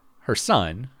her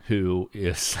son, who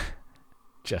is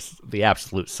just the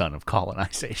absolute son of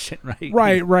colonization,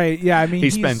 right? Right. Yeah, I mean, he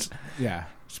spends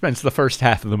the first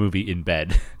half of the movie in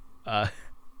bed,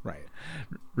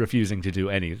 refusing to do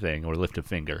anything or lift a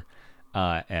finger.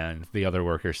 And the other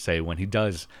workers say when he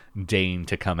does deign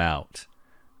to come out,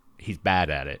 he's bad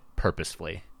at it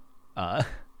purposefully.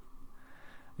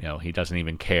 He doesn't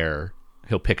even care.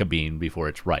 He'll pick a bean before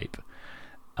it's ripe.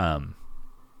 And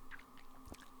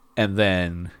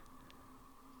then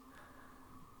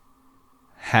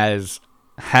has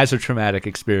a traumatic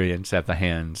experience at the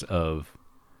hands of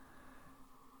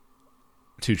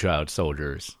two child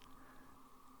soldiers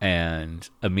and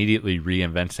immediately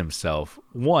reinvents himself,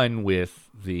 one with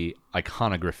the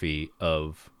iconography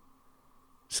of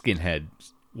skinhead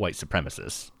white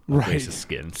supremacists, racist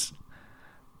skins,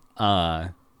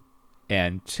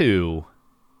 and two,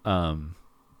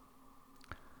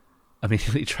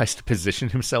 immediately tries to position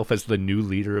himself as the new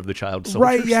leader of the child soldiers.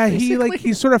 Right? Yeah, basically.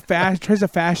 he sort of tries to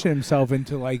fashion himself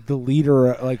into like the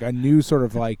leader, like a new sort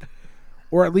of like,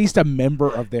 or at least a member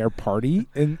of their party.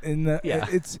 It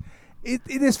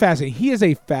is fascinating. He is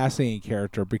a fascinating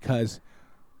character because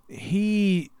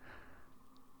he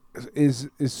is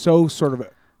so sort of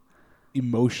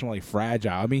emotionally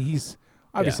fragile. I mean, he's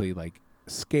obviously like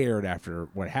scared after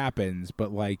what happens,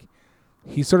 but like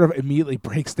he sort of immediately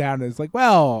breaks down and is like,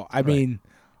 well, I mean,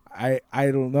 I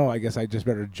don't know. I guess I just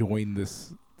better join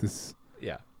this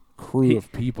crew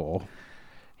of people.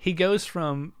 He goes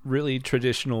from really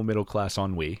traditional middle class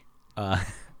ennui,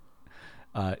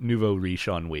 nouveau riche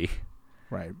ennui,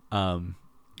 right?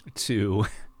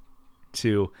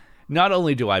 To not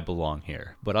only do I belong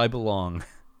here, but I belong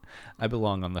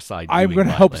on the side. I'm going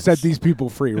to help set these people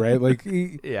free, right? Like,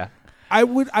 yeah. I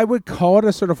would call it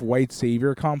a sort of white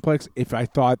savior complex if I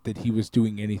thought that he was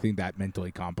doing anything that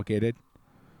mentally complicated.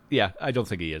 Yeah, I don't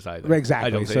think he is either. Exactly. I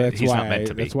don't so think that's he's why not meant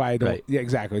to be. That's why I don't. Right. Yeah,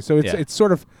 exactly. So it's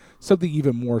sort of something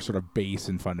even more sort of base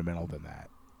and fundamental than that.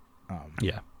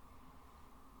 Yeah.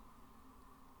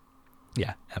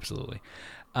 Yeah, absolutely.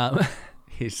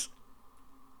 He's.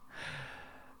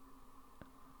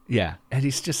 Yeah, and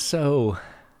he's just so.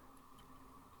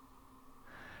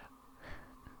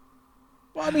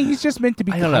 Well, I mean, he's just meant to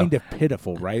be kind of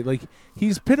pitiful, right? Like,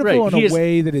 he's pitiful in a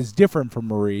way that is different from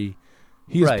Marie.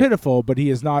 He is pitiful, but he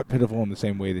is not pitiful in the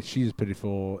same way that she is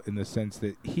pitiful, in the sense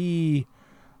that he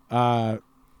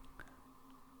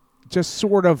just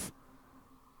sort of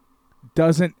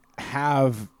doesn't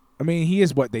have... I mean, he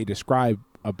is what they describe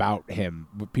about him,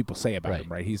 what people say about him,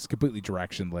 right? He's completely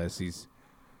directionless. He's...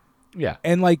 Yeah.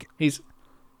 And, like,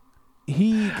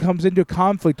 he comes into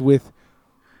conflict with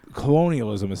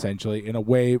colonialism, essentially, in a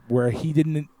way where he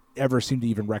didn't ever seem to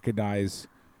even recognize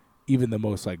even the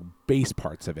most like base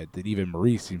parts of it that even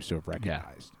Marie seems to have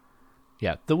recognized.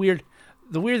 Yeah. The weird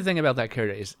thing about that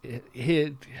character is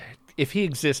if he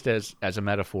exists as a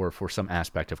metaphor for some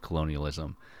aspect of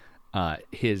colonialism,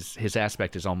 his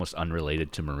aspect is almost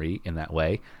unrelated to Marie in that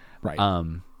way, right?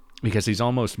 Because he's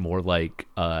almost more like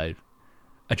a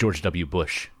George W.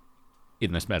 Bush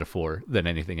in this metaphor than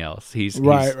anything else. He's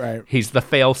the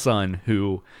fail son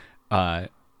who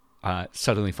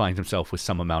suddenly finds himself with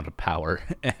some amount of power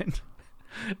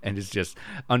and is just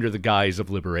under the guise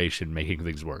of liberation making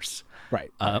things worse.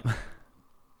 Right.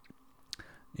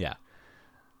 Yeah.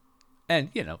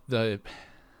 And the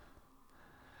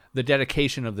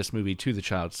dedication of this movie to the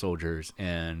child soldiers,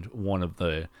 and one of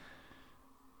the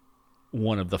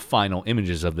final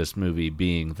images of this movie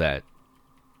being that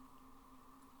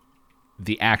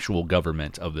the actual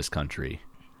government of this country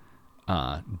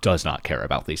does not care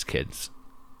about these kids,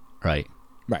 right?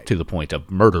 Right. To the point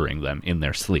of murdering them in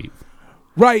their sleep.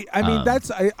 Right. I mean,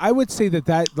 I would say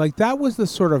that was the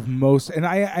sort of most, and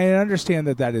I understand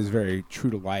that is very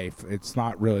true to life. It's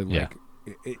not really like,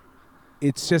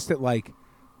 it's just that like,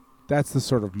 that's the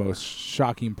sort of most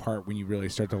shocking part when you really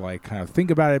start to like kind of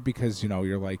think about it, because,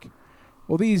 you're like,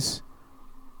 well, these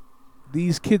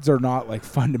kids are not like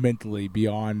fundamentally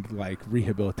beyond like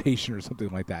rehabilitation or something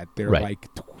like that. They're like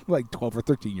 12 or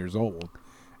 13 years old.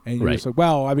 And you're just like,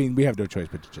 well, I mean, we have no choice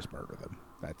but to just murder them.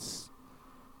 That's...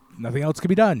 Nothing else can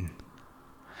be done.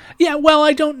 Yeah, well,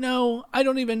 I don't know. I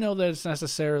don't even know that it's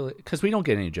necessarily... Because we don't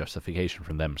get any justification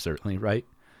from them, certainly, right?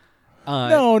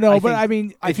 No, but I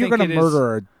mean, if you're going to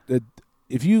murder...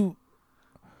 if you...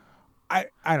 I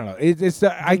don't know.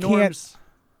 I can't...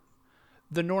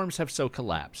 The norms have so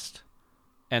collapsed,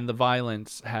 and the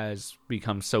violence has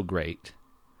become so great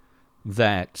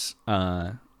that,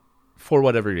 for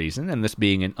whatever reason, and this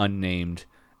being an unnamed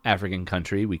African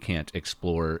country, we can't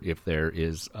explore if there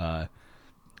is,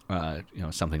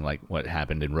 something like what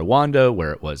happened in Rwanda,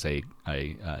 where it was a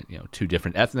two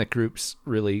different ethnic groups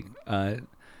really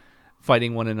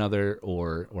fighting one another,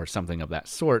 or something of that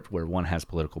sort, where one has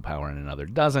political power and another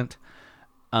doesn't.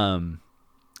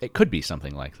 It could be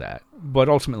something like that, but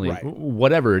ultimately,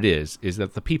 whatever it is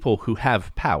that the people who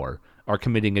have power are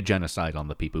committing a genocide on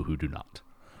the people who do not.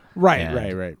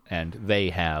 Right. And they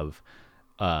have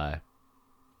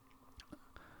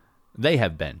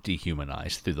been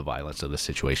dehumanized through the violence of the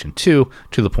situation to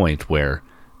the point where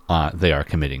they are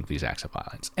committing these acts of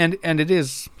violence. And it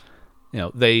is,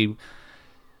 they,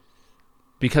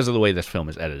 because of the way this film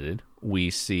is edited, we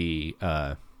see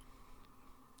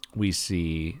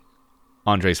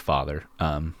Andre's father,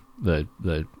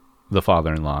 the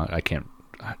father-in-law.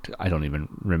 I don't even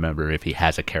remember if he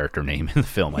has a character name in the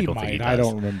film. I don't think he does. I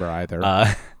don't remember either.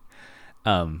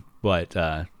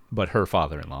 But her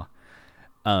father-in-law,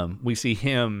 we see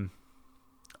him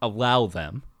allow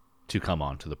them to come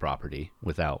onto the property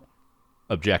without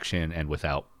objection and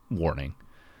without warning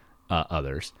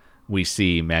others. We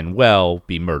see Manuel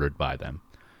be murdered by them.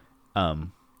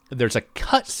 There's a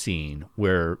cut scene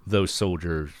where those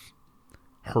soldiers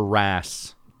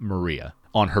harass Maria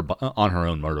on her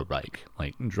own motorbike,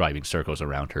 like driving circles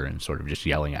around her and sort of just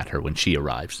yelling at her when she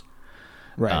arrives,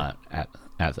 Right.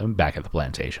 Back at the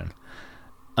plantation.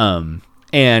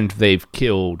 And they've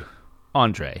killed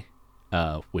Andre,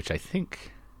 which I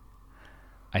think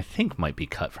might be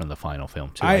cut from the final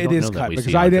film too. It is cut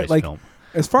because I didn't like. Film.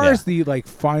 As far as the like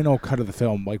final cut of the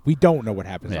film, like we don't know what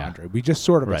happens to Andre. We just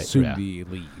sort of assume he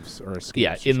leaves or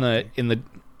escapes.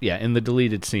 Yeah, in the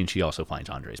deleted scene, she also finds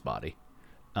Andre's body,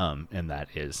 and that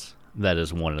is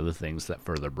one of the things that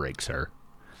further breaks her.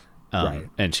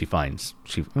 And she finds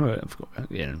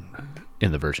in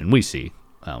the version we see,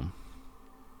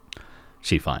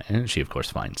 she of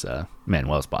course finds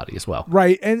Manuel's body as well.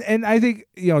 Right, and I think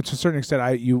to a certain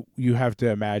extent, you have to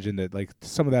imagine that like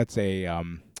some of that's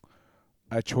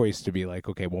a choice to be like,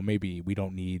 okay, well, maybe we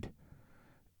don't need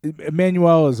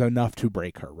Emmanuel is enough to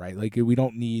break her, right? Like you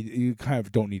kind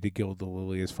of don't need to gild the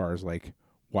lily as far as like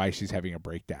why she's having a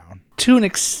breakdown. To an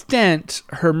extent,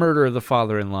 her murder of the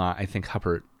father-in-law, I think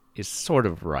Huppert is sort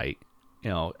of right.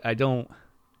 I don't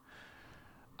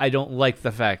like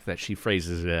the fact that she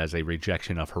phrases it as a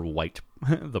rejection of her white,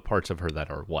 the parts of her that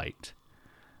are white.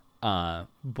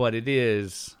 But it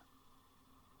is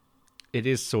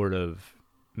sort of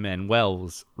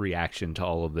Manuel's reaction to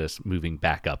all of this moving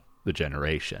back up the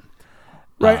generation.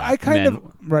 Right.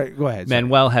 Right. Go ahead.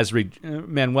 Manuel has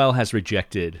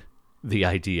rejected the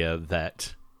idea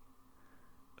that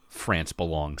France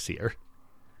belongs here.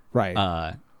 Right.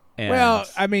 Well,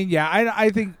 I mean, yeah, I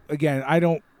think again,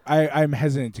 I'm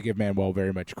hesitant to give Manuel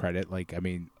very much credit. Like, I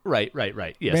mean, right.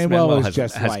 Yes, Manuel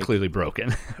has clearly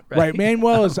broken. Right.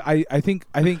 Manuel is. I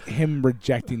think him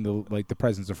rejecting the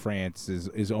presence of France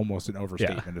is almost an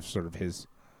overstatement of sort of his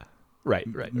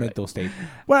mental state.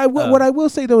 What I will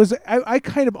say though is I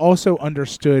kind of also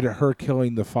understood her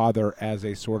killing the father as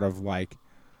a sort of like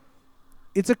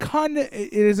it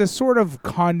is a sort of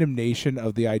condemnation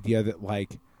of the idea that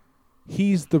like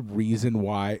he's the reason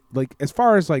why, like as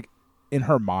far as like in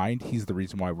her mind, he's the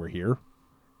reason why we're here.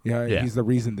 He's the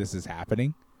reason this is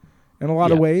happening. In a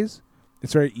lot of ways,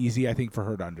 it's very easy, I think, for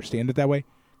her to understand it that way.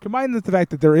 Combined with the fact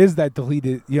that there is that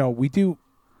deleted, we do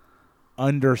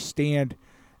understand,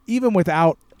 even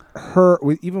without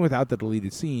the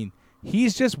deleted scene,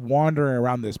 he's just wandering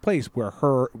around this place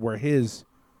where his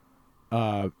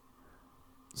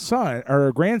son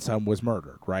or grandson was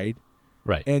murdered, right?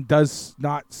 Right. And does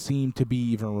not seem to be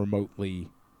even remotely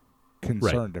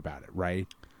concerned about it, right?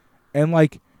 And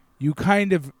like you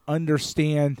kind of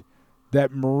understand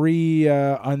that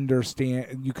Maria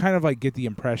you kind of like get the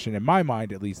impression, in my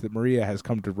mind at least, that Maria has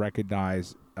come to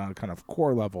recognize on a kind of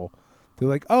core level, they're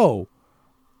like, oh,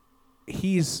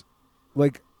 he's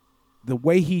like the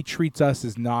way he treats us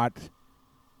is not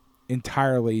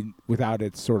entirely without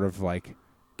its sort of like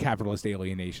capitalist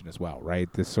alienation as well,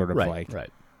 right? This sort of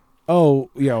oh,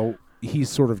 he's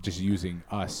sort of just using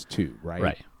us too, right?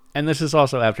 Right. And this is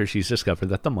also after she's discovered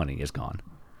that the money is gone.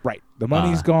 Right. The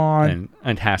money's gone.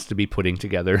 And has to be putting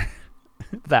together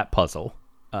that puzzle,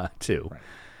 too.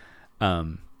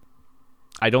 Right.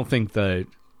 I don't think the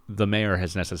mayor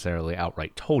has necessarily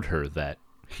outright told her that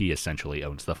he essentially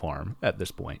owns the farm at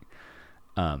this point.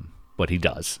 But he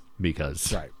does,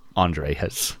 because Andre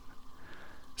has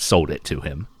sold it to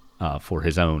him for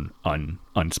his own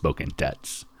unspoken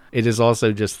debts. It is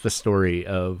also just the story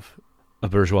of a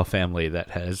bourgeois family that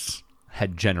has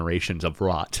had generations of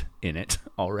rot in it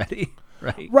already,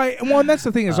 right? Right. Well, and that's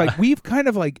the thing is like we've kind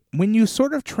of like when you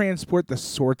sort of transport the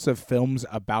sorts of films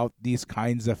about these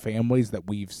kinds of families that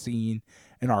we've seen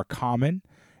and are common,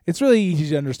 it's really easy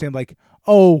to understand like,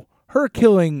 oh, her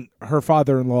killing her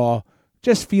father-in-law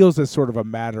just feels as sort of a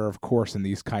matter of course in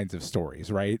these kinds of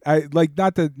stories, right? I like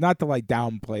not to like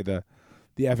downplay the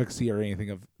efficacy or anything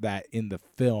of that in the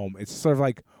film. It's sort of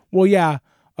like, well, yeah,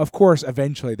 of course,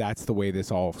 eventually that's the way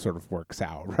this all sort of works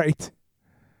out, right?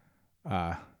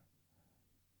 Like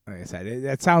I said,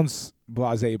 that sounds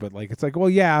blasé, but like it's like, well,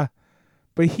 yeah,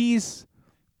 but he's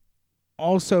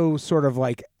also sort of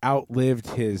like outlived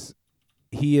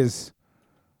he is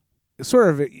sort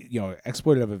of,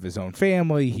 exploitative of his own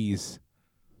family. He's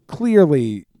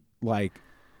clearly like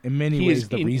in many ways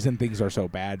the reason things are so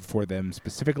bad for them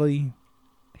specifically.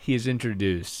 He is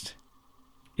introduced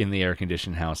in the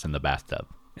air-conditioned house in the bathtub.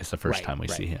 It's the first time we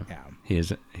see him. Yeah.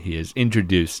 He is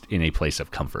introduced in a place of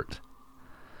comfort.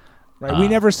 Right. We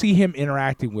never see him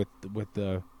interacting with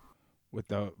the with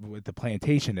the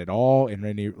plantation at all, and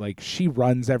then like she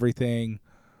runs everything,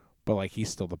 but like he's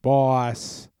still the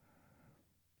boss.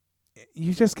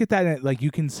 You just get that, like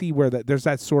you can see where there's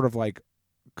that sort of like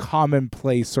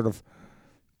commonplace sort of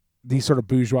these sort of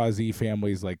bourgeoisie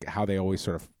families, like how they always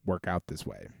sort of work out this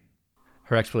way.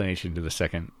 Her explanation to the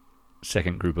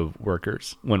second group of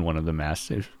workers when one of them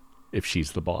asks if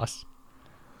she's the boss,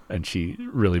 and she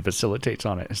really facilitates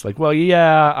on it. It's like, well,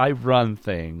 yeah, I run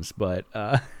things, but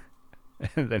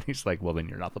and then he's like, well, then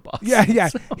you're not the boss. Yeah.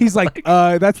 So, he's like,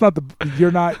 that's not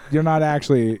you're not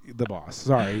actually the boss.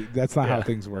 Sorry, that's not how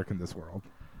things work in this world.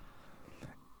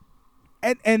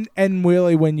 And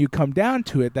really, when you come down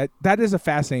to it, that is a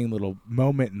fascinating little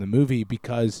moment in the movie,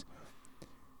 because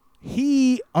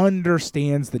he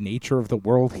understands the nature of the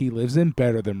world he lives in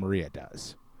better than Maria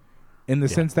does, in the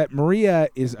sense that Maria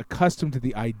is accustomed to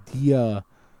the idea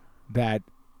that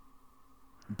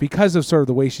because of sort of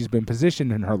the way she's been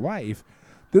positioned in her life,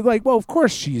 they're like, well, of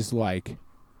course she's like,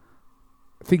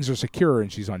 things are secure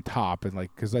and she's on top, and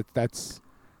like, because that's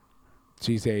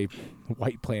she's a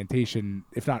white plantation,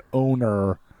 if not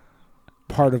owner,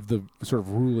 part of the sort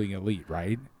of ruling elite,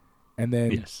 right? And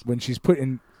then when she's put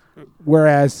in,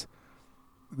 whereas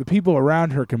the people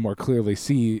around her can more clearly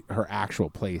see her actual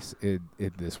place in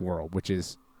this world, which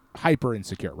is hyper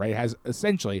insecure, right?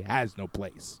 Essentially has no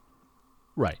place.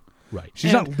 Right.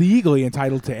 She's not legally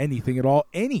entitled to anything at all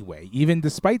anyway, even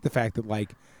despite the fact that,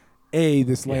 like,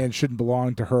 this land shouldn't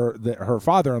belong to her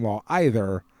father-in-law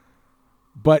either.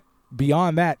 But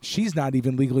beyond that, she's not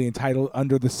even legally entitled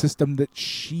under the system that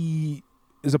she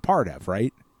is a part of,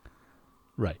 right?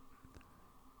 Right.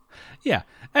 Yeah.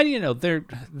 And, there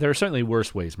are certainly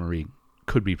worse ways Marie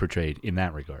could be portrayed in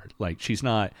that regard. Like, she's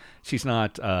not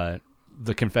the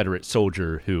Confederate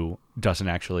soldier who doesn't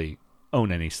actually own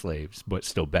any slaves but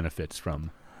still benefits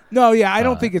from. No, yeah, I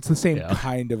don't think it's the same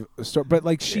kind of story, but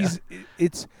like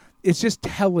it's just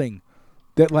telling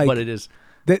that, like, but it is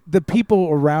that the people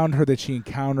around her that she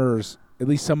encounters, at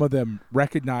least some of them,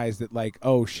 recognize that, like,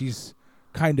 oh, she's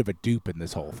kind of a dupe in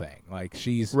this whole thing. Like,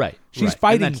 she's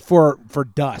fighting for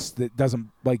dust that doesn't,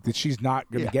 like, that she's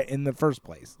not going to get in the first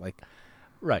place. Like,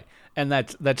 right, and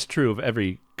that's true of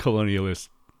every colonialist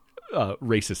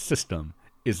racist system,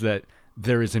 is that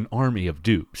there is an army of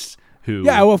dupes who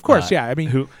of course, I mean,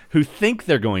 who think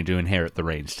they're going to inherit the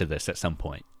reins to this at some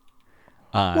point.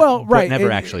 But never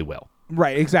actually will.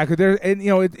 Right, exactly. There, and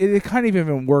it kind of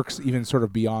even works even sort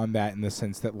of beyond that, in the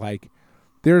sense that, like,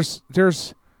 there's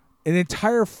an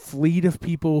entire fleet of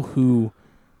people who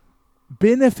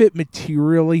benefit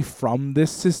materially from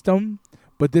this system,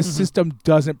 but this system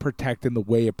doesn't protect in the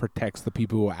way it protects the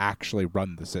people who actually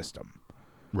run the system.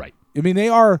 Right. I mean,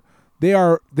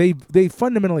 they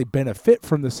fundamentally benefit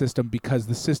from the system because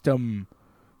the system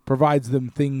provides them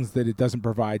things that it doesn't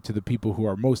provide to the people who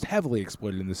are most heavily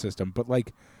exploited in the system. But,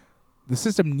 like, the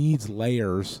system needs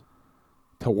layers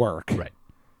to work. Right.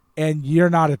 And you're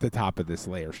not at the top of this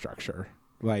layer structure.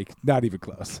 Like, not even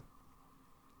close.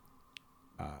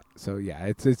 So yeah,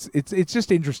 it's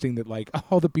just interesting that, like,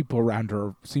 all the people around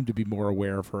her seem to be more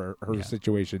aware of her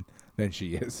situation than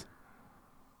she is.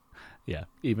 Yeah,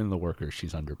 even the workers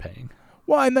she's underpaying.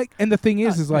 Well, and the thing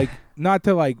is like, not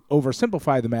to, like,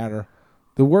 oversimplify the matter,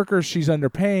 the workers she's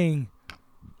underpaying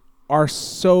are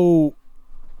so,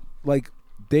 like,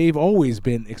 they've always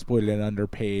been exploited and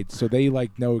underpaid, so they,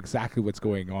 like, know exactly what's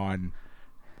going on,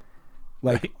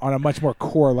 like, on a much more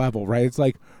core level, right? It's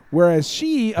like, whereas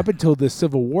she, up until the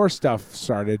Civil War stuff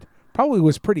started, probably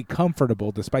was pretty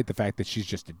comfortable despite the fact that she's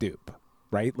just a dupe,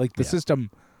 right? Like, the system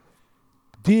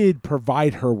did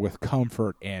provide her with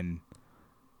comfort and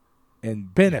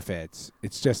benefits.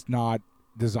 It's just not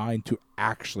designed to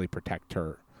actually protect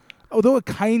her. Although it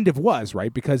kind of was,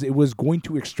 right? Because it was going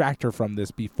to extract her from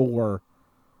this before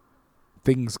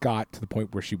things got to the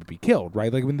point where she would be killed,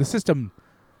 right? Like, when the system,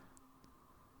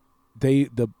 the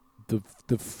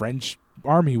French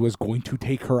army was going to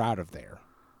take her out of there.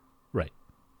 Right.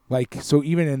 Like, so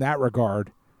even in that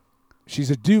regard, she's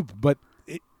a dupe, but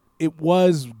it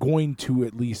was going to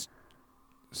at least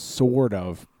sort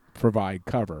of provide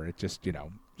cover. It just, she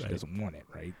doesn't want it,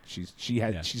 right? She's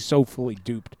so fully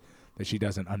duped that she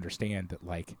doesn't understand that,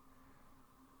 like,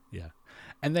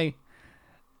 and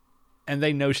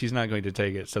they know she's not going to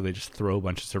take it, so they just throw a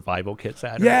bunch of survival kits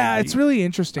at her. Yeah, it's really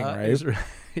interesting, right?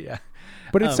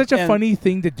 But it's such a funny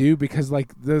thing to do, because,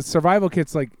 like, the survival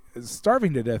kits, like,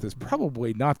 starving to death is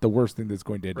probably not the worst thing that's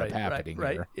going to end up happening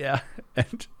here. Yeah,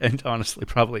 and honestly,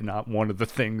 probably not one of the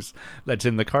things that's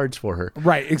in the cards for her.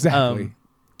 Right, exactly.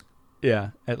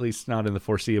 At least not in the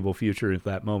foreseeable future at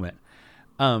that moment.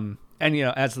 And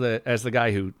as the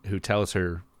guy who tells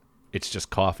her it's just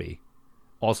coffee,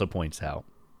 also points out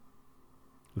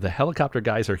the helicopter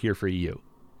guys are here for you,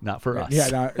 not for us.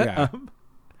 Yeah.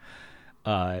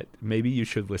 Maybe you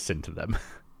should listen to them.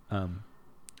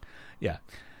 Yeah.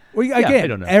 Well, again, I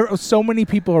don't know. So many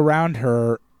people around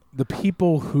her, the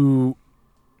people who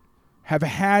have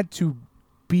had to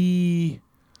be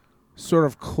sort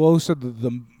of closer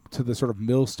to the sort of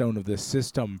millstone of this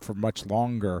system for much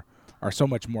longer, are so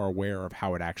much more aware of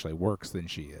how it actually works than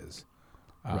she is.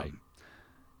 Right.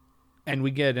 And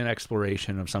we get an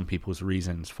exploration of some people's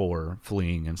reasons for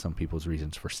fleeing and some people's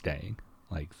reasons for staying.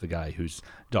 Like the guy whose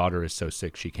daughter is so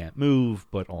sick she can't move,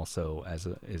 but also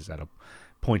is at a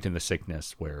point in the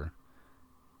sickness where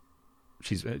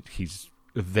he's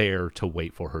there to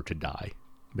wait for her to die.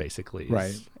 Basically,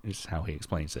 is how he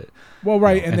explains it. Well,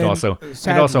 right, and then also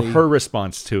her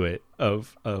response to it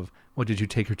of well, did you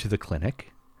take her to the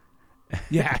clinic?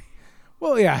 Yeah.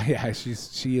 Well, yeah. She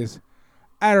is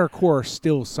at her core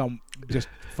still just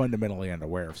fundamentally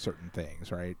unaware of certain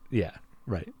things, right? Yeah.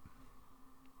 Right.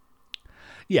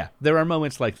 Yeah, there are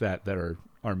moments like that are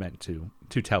meant to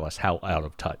tell us how out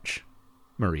of touch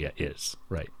Maria is,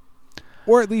 right?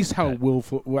 Or at least how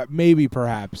willful, maybe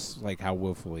perhaps like how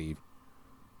willfully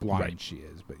blind she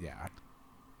is, but yeah.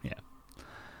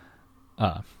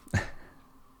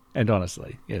 And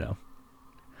honestly,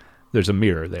 there's a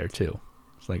mirror there too.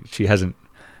 It's like she hasn't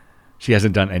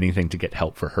done anything to get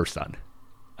help for her son,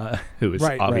 who is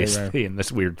obviously in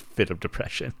this weird fit of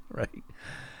depression, right?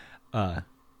 I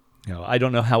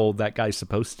don't know how old that guy's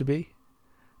supposed to be,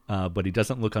 but he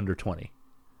doesn't look under 20.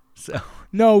 So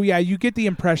no, yeah, you get the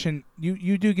impression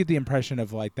you do get the impression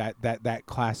of like that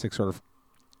classic sort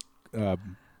of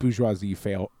bourgeoisie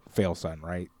fail son,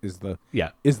 right? Is the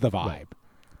vibe.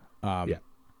 Right.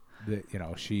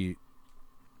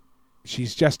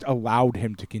 She's just allowed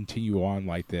him to continue on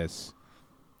like this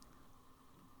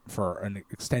for an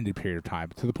extended period of time,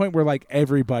 to the point where like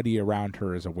everybody around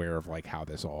her is aware of like how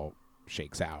this all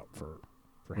shakes out for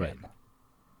him.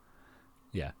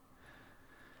 Yeah.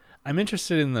 I'm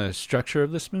interested in the structure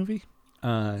of this movie,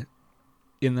 in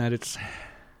that it's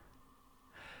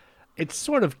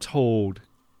sort of told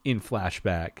in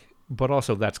flashback, but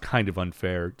also that's kind of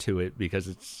unfair to it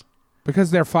because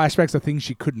they're flashbacks of things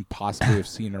she couldn't possibly have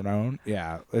seen or known.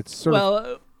 Yeah, it's sort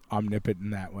of omnipotent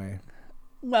in that way.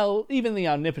 Well, even the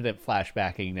omnipotent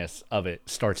flashbackiness of it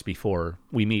starts before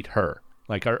we meet her.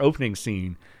 Like our opening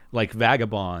scene, like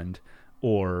Vagabond,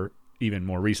 or even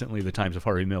more recently, The Times of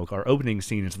Harvey Milk, our opening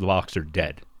scene is the boxer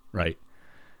dead, right?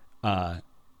 And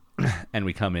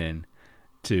we come in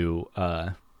to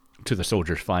the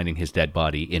soldiers finding his dead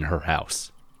body in her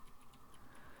house.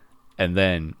 And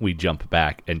then we jump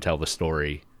back and tell the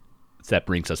story that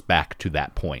brings us back to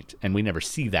that point. And we never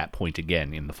see that point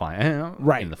again in the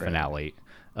finale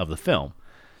of the film.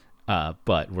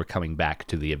 But we're coming back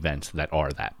to the events that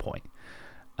are that point.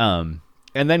 And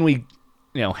then we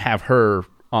have her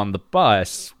on the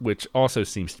bus, which also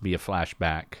seems to be a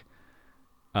flashback,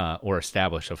 or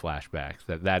establish a flashback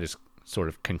that is sort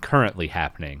of concurrently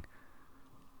happening,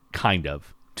 kind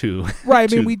of to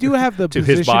right. I mean, we do have the to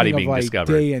his body being of like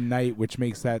discovered, day and night, which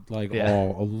makes that like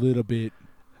all a little bit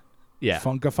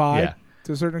funkified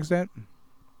to a certain extent.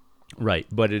 Right,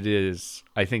 but it is.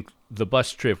 I think the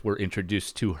bus trip we're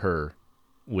introduced to her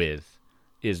with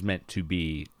is meant to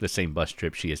be the same bus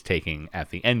trip she is taking at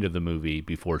the end of the movie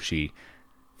before she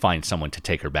finds someone to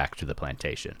take her back to the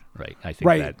plantation. Right, I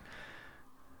think that.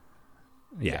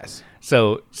 Yes.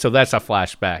 So that's a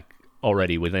flashback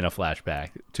already within a flashback,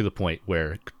 to the point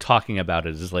where talking about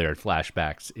it as layered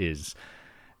flashbacks is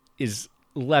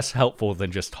less helpful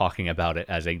than just talking about it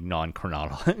as a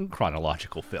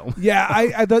non-chronological film. Yeah,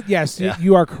 I thought, yes,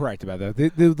 you are correct about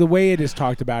that. The way it is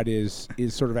talked about is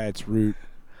sort of at its root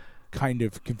kind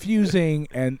of confusing,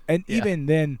 and even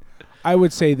then, I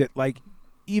would say that like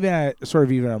even at sort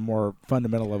of even a more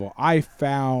fundamental level, I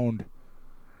found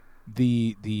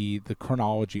the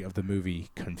chronology of the movie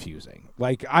confusing.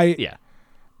 Like I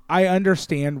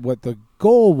understand what the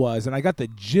goal was, and I got the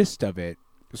gist of it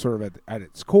sort of at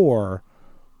its core,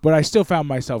 but I still found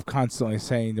myself constantly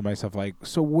saying to myself like,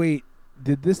 so wait,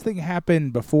 did this thing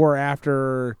happen before or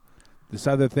after this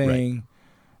other thing? Right.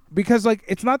 Because like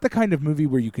it's not the kind of movie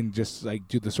where you can just like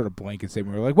do the sort of blanket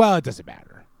statement where you're like, well, it doesn't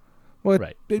matter. Well,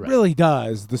 it really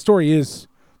does. The story is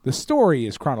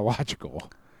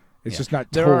chronological. It's just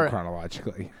not told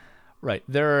chronologically. Right.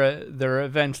 There are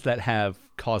events that have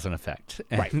cause and effect,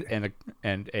 and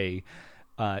a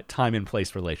time and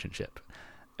place relationship.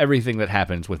 Everything that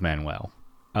happens with Manuel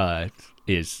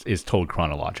is told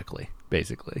chronologically,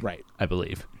 basically. Right. I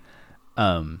believe.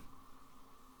 And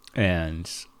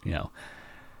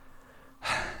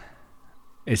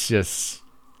it's just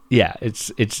yeah,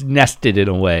 it's nested in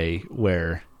a way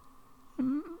where,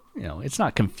 it's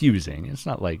not confusing. It's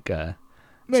not like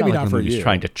Maybe not the for movie's you.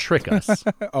 trying to trick us.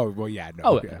 Oh well, yeah, no.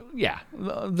 Oh yeah.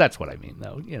 That's what I mean,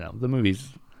 though. The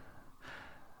movie's,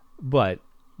 but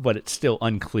it's still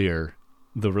unclear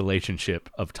the relationship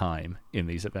of time in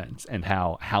these events and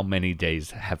how many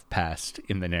days have passed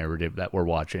in the narrative that we're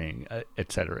watching,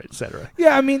 et cetera, et cetera.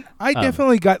 Yeah, I mean, I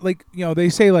definitely got they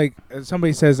say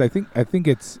somebody says I think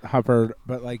it's Hubbard,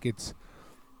 but it's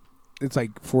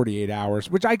like 48 hours,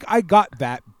 which I got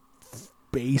that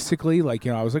basically.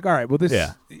 I was like, all right, well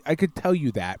this I could tell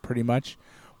you that pretty much.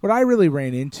 What I really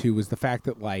ran into was the fact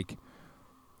that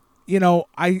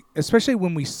I especially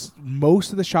when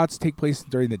most of the shots take place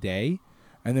during the day,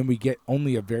 and then we get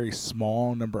only a very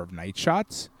small number of night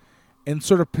shots, and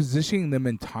sort of positioning them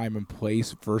in time and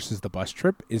place versus the bus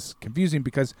trip is confusing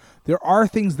because there are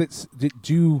things that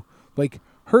do, like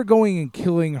her going and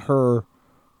killing her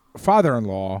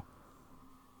father-in-law.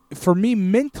 For me,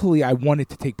 mentally, I want it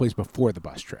to take place before the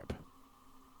bus trip.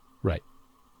 Right.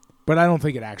 But I don't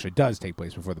think it actually does take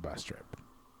place before the bus trip.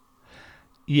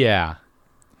 Yeah.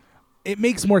 It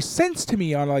makes more sense to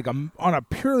me on a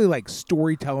purely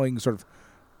storytelling sort of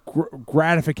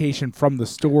gratification from the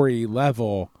story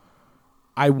level.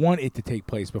 I want it to take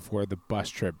place before the bus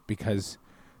trip because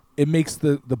it makes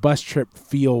the bus trip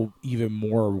feel even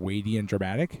more weighty and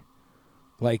dramatic.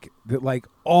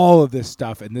 All of this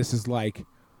stuff, and this is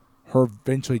her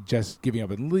eventually just giving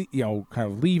up and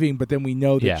kind of leaving, but then we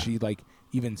know that she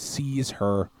even sees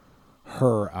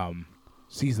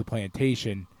sees the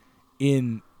plantation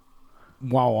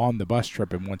while on the bus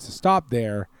trip and wants to stop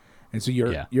there, and so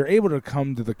you're able to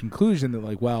come to the conclusion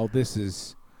that this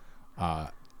is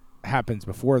happens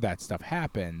before that stuff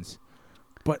happens,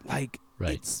 but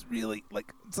it's really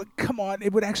come on,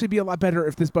 it would actually be a lot better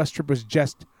if this bus trip was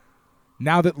just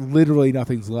now that literally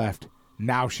nothing's left.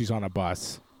 Now she's on a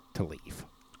bus to leave.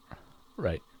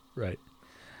 Right.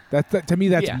 That to me,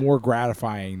 that's more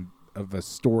gratifying of a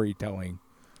storytelling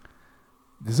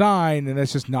design, and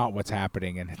that's just not what's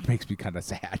happening, and it makes me kind of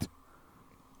sad.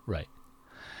 Right.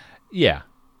 Yeah.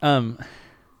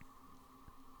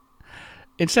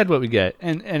 Instead, what we get,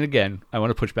 and again, I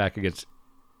want to push back against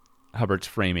Hubbard's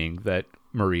framing that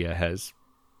Maria has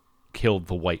killed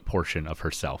the white portion of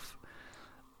herself.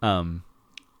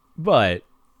 But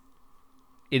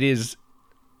it is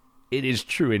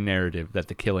true in narrative that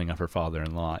the killing of her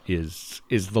father-in-law is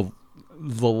the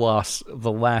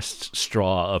last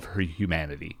straw of her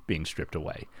humanity being stripped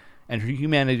away, and her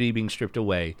humanity being stripped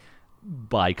away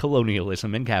by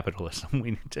colonialism and capitalism.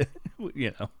 We need to,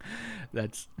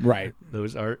 that's right.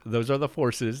 Those are the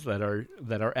forces that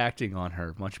are acting on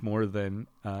her much more than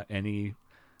any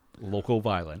local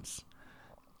violence.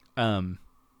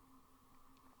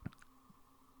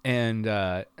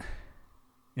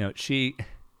 She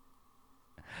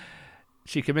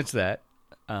commits that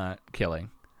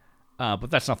killing, but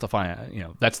that's not the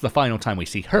final. That's the final time we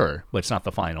see her, but it's not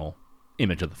the final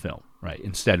image of the film, right?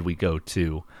 Instead, we go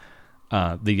to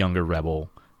the younger rebel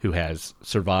who has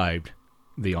survived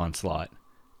the onslaught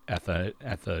at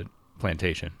the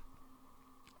plantation,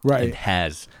 right?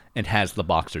 And has the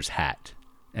boxer's hat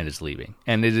and is leaving,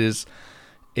 and it is.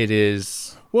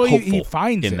 Well, he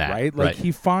finds it, right? Right.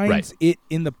 He finds it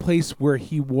in the place where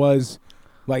he was,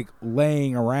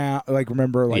 laying around.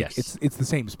 Remember, yes. it's the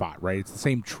same spot, right? It's the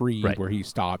same tree where he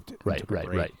stopped. Right.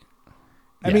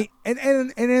 I mean,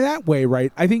 and in that way,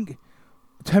 right? I think,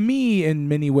 to me, in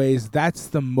many ways, that's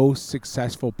the most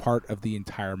successful part of the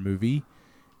entire movie,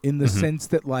 in the sense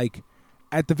that,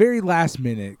 at the very last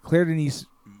minute, Claire Denis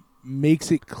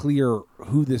makes it clear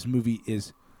who this movie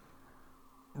is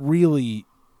really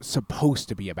supposed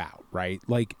to be about, right?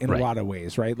 In a lot of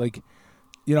ways, right?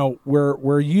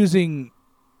 We're using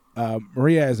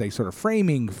Maria as a sort of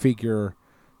framing figure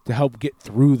to help get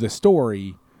through the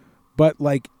story, but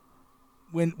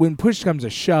when push comes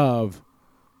to shove,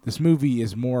 this movie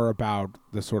is more about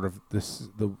the sort of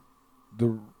the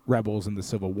rebels and the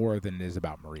Civil War than it is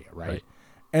about Maria, right?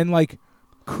 And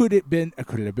could it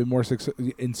have been more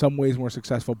in some ways more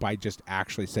successful by just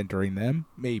actually centering them?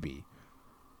 Maybe.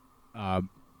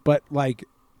 But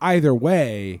either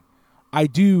way, I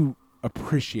do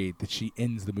appreciate that she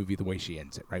ends the movie the way she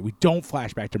ends it, right? We don't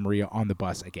flash back to Maria on the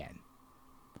bus again.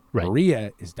 Right.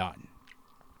 Maria is done.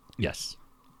 Yes.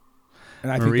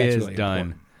 And I Maria think that's really is done,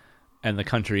 important. And the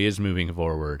country is moving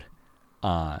forward.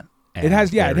 It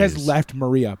has left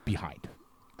Maria behind.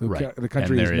 The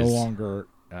country no longer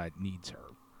needs her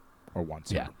or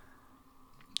wants her.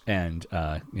 And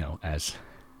as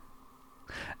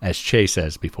Che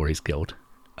says before he's killed,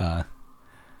 the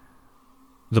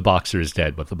boxer is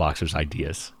dead, but the boxer's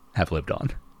ideas have lived on.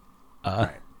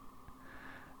 Right.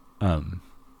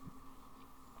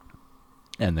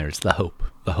 And there's the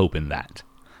hope in that,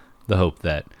 the hope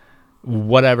that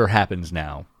whatever happens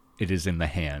now, it is in the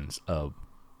hands of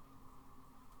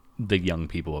the young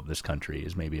people of this country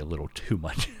is maybe a little too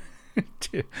much,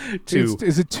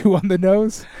 Is it too on the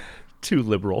nose? Too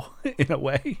liberal in a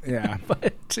way. Yeah.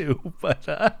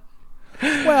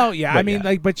 Well, yeah, I mean,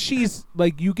 like, but she's,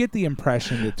 like, you get the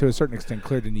impression that to a certain extent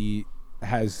Claire Denis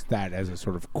has that as a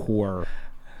sort of core.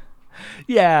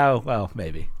 Yeah, well,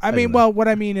 maybe. I mean, well, what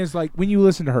I mean is, like, when you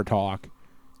listen to her talk,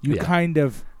 you kind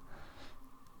of...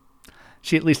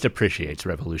 She at least appreciates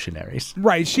revolutionaries.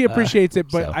 Right, she appreciates it,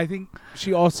 but so. I think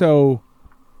she also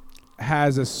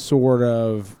has a sort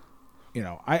of, you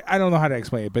know, I don't know how to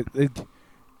explain it, but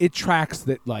it tracks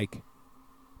that, like,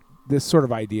 this sort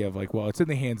of idea of, like, well, it's in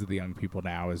the hands of the young people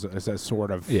now is a sort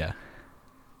of... Yeah.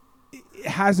 It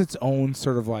has its own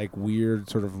sort of, like, weird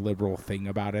sort of liberal thing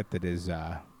about it that is,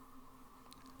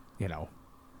 you know,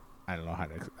 I don't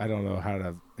know how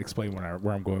to explain where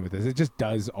I'm going with this. It just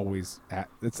does always...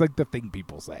 it's like the thing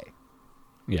people say.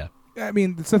 Yeah. I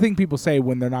mean, it's the thing people say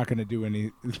when they're not going to do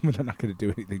anything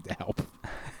to help.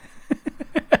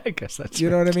 I guess that's you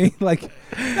know what I mean. Like,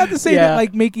 not to say that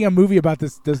like making a movie about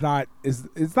this is not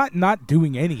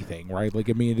doing anything, right?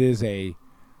 Like, I mean, it is a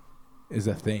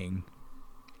thing.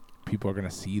 People are going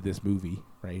to see this movie,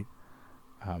 right?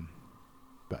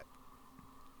 But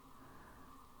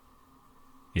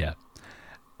yeah.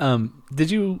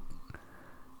 Did you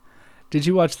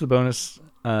watch the bonus?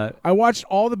 I watched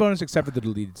all the bonus except for the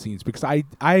deleted scenes because I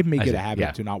make it a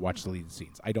habit to not watch deleted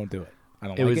scenes. I don't do it. I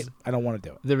don't like it. I don't want to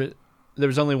do it. There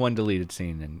was only one deleted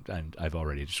scene, and I've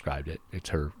already described it. It's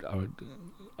her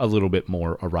a little bit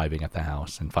more arriving at the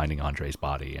house and finding Andre's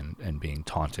body and being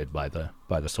taunted by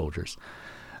the soldiers,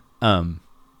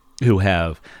 who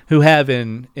have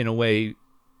in a way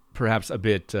perhaps a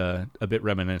bit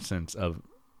reminiscent of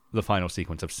the final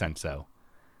sequence of Senso,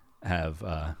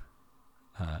 have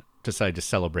decided to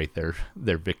celebrate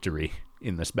their victory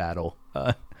in this battle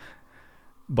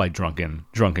by drunken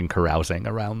carousing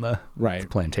around the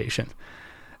plantation.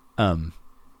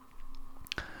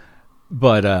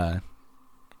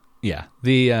 Yeah,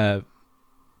 the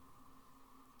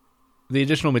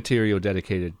additional material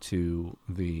dedicated to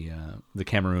the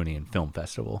Cameroonian Film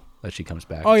Festival that she comes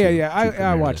back. Oh yeah,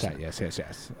 I watched that. Yes.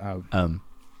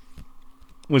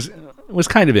 Was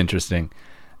kind of interesting,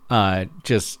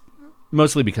 just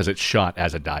mostly because it's shot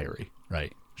as a diary,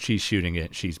 right? She's shooting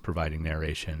it, she's providing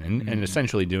narration, and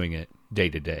essentially doing it day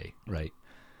to day, right?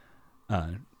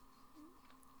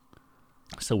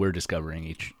 So we're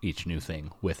discovering each new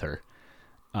thing with her,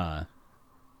 and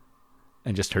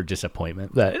just her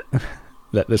disappointment that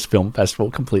this film festival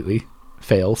completely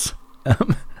fails.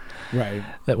 Right.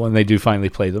 That when they do finally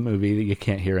play the movie, you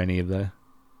can't hear any of the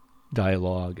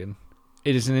dialogue, and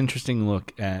it is an interesting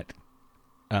look at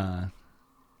an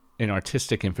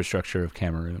artistic infrastructure of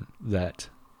Cameroon that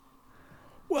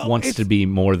wants to be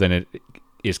more than it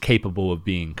is capable of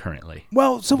being currently.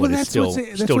 Well, so but that's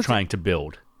still trying to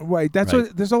build. Right. That's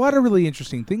what. There's a lot of really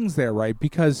interesting things there, right?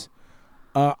 Because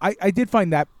I did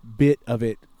find that bit of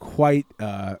it quite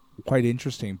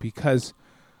interesting because,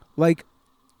 like,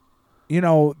 you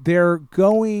know, they're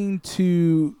going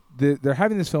to they're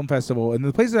having this film festival, and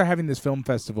the places they're having this film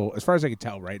festival, as far as I could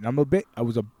tell, right? And I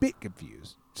was a bit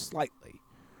confused, slightly.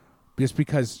 Just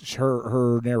because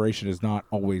her narration is not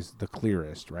always the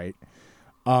clearest, right?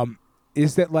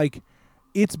 Is that like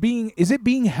is it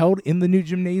being held in the new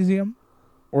gymnasium,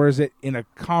 or is it in a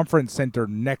conference center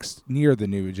near the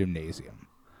new gymnasium?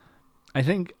 I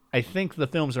think the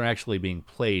films are actually being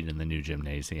played in the new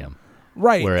gymnasium,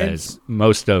 right? Whereas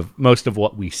most of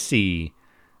what we see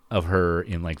of her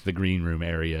in like the green room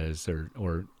areas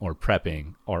or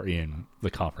prepping are in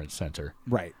the conference center,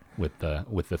 right? With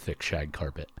the thick shag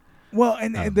carpet. Well,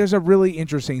 and there's a really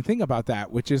interesting thing about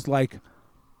that, which is like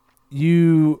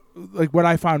what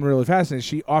I found really fascinating.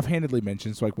 She offhandedly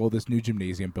mentions like, well, this new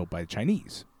gymnasium built by the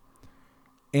Chinese,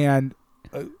 and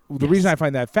the reason I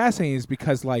find that fascinating is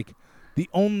because like the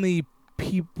only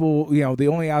people, the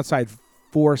only outside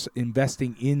force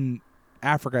investing in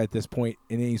Africa at this point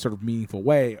in any sort of meaningful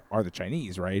way are the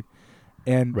Chinese, right?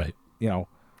 And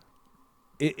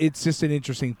it's just an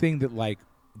interesting thing that like.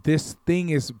 This thing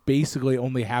is basically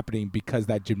only happening because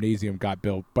that gymnasium got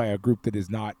built by a group that is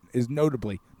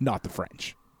notably not the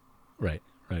French. Right.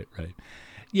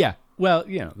 Yeah. Well,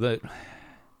 the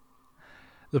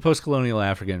post-colonial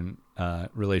African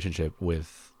relationship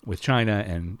with China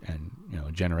and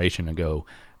a generation ago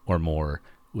or more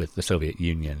with the Soviet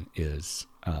Union is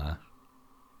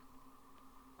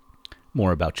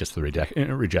more about just the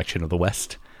rejection of the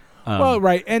West.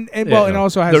 Right, and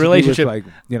also has the to relationship, do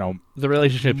with, the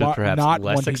relationship is perhaps not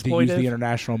less wanting exploitive. to use the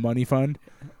International Money Fund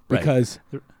because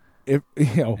Right.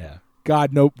 if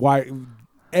God knows why.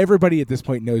 Everybody at this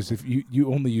point knows if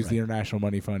you only use the International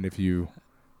Money Fund if you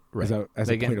as a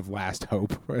point of last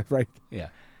hope, right? Yeah,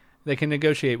 they can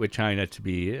negotiate with China to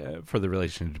be for the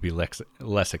relationship to be less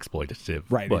exploitative.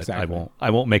 Right, but exactly. I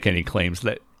won't make any claims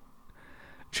that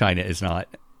China is not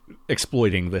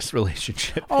exploiting this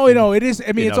relationship. Oh, it is.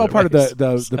 I mean, it's all part of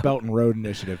the Belt and Road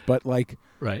Initiative, but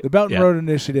the Belt and Road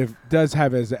Initiative does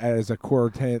have as a core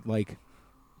tenet,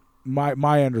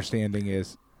 my understanding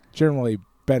is generally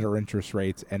better interest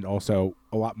rates and also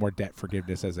a lot more debt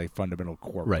forgiveness as a fundamental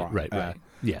core. Right.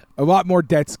 Yeah, a lot more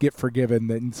debts get forgiven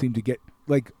than seem to get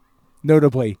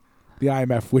notably the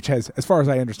IMF, which has, as far as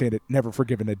I understand it, never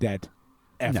forgiven a debt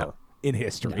ever in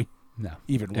history. No,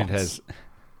 even once.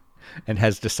 And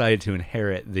has decided to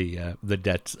inherit the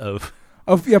debts of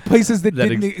places that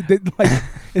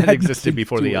that existed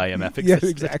before the IMF existed. Yeah,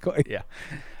 exactly. Yeah.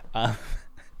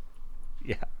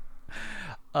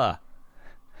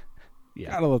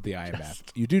 Gotta love the IMF.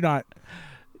 You do not.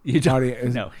 You don't.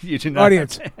 Audience, no, you do not.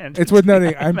 Audience, it's worth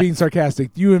noting. I'm being sarcastic.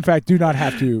 You, in fact, do not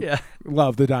have to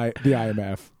love the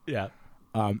IMF. Yeah.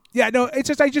 No. It's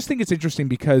just I just think it's interesting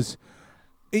because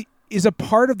it is a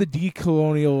part of the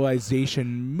decolonialization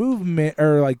movement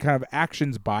or kind of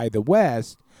actions by the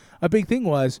West. A big thing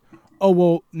was,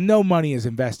 no money is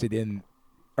invested in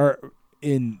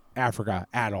Africa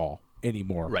at all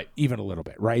anymore, right? Even a little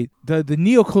bit, right? The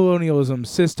neocolonialism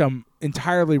system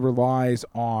entirely relies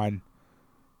on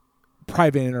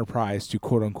private enterprise to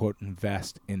quote unquote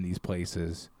invest in these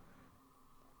places.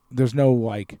 There's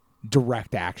no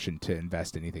direct action to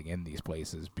invest anything in these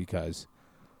places because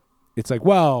it's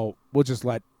we'll just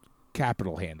let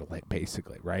capital handle it,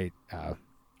 basically, right?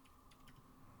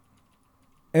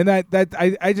 And I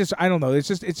don't know. It's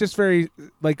just very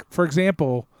for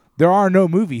example, there are no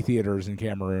movie theaters in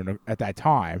Cameroon at that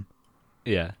time.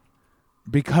 Yeah.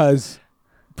 Because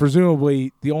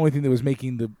presumably the only thing that was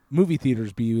making the movie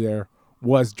theaters be there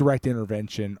was direct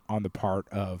intervention on the part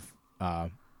of the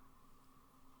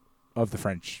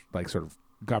French sort of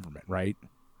government, right?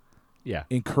 Yeah.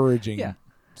 Encouraging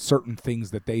certain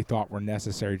things that they thought were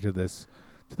necessary to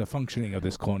the functioning of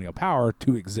this colonial power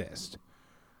to exist.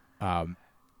 And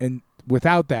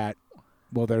without that,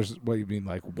 there's what you mean,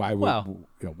 why would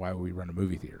we run a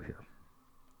movie theater here?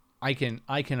 I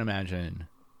can imagine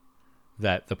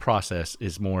that the process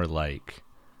is more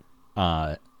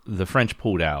the French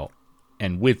pulled out,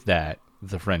 and with that,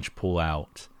 the French pull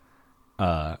out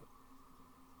the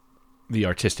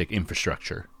artistic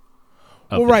infrastructure.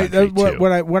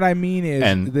 What I mean is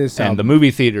and the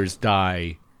movie theaters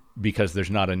die because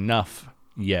there's not enough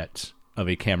yet of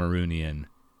a Cameroonian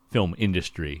film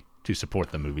industry to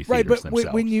support the movie theaters themselves.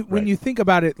 But when you think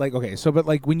about it,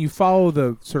 when you follow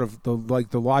the sort of the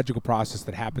logical process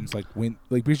that happens,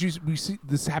 because we see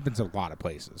this happens in a lot of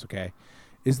places, okay,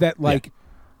 is that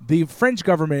the French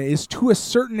government is to a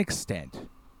certain extent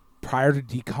prior to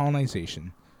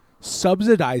decolonization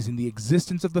subsidizing the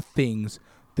existence of the things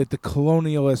that the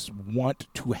colonialists want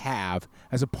to have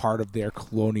as a part of their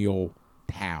colonial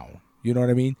town. You know what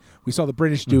I mean? We saw the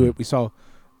British do it. We saw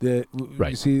you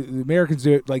see the Americans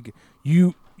do it.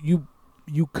 You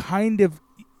kind of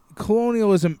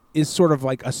colonialism is sort of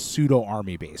like a pseudo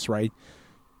army base, right?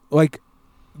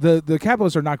 The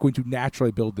capitalists are not going to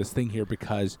naturally build this thing here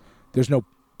because there's no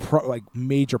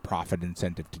major profit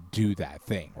incentive to do that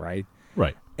thing, right?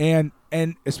 Right. And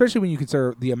especially when you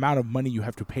consider the amount of money you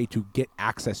have to pay to get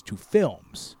access to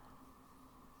films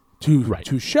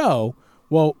to show.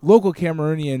 Well, local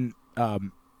Cameroonian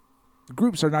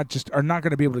groups are probably just not going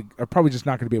to be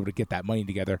able to get that money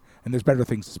together, and there's better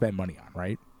things to spend money on,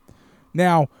 right?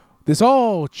 Now, this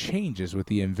all changes with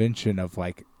the invention of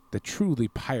the truly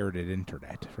pirated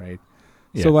internet, right?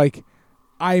 Yeah. So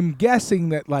I'm guessing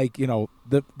that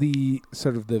the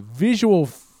sort of the visual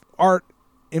art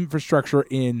infrastructure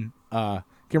in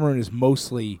Cameroon is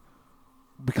mostly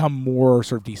become more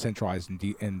sort of decentralized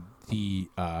and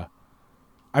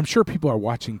I'm sure people are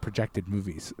watching projected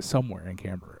movies somewhere in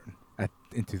Cameroon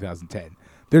in 2010.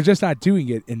 They're just not doing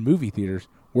it in movie theaters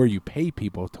where you pay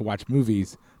people to watch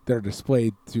movies that are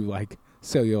displayed through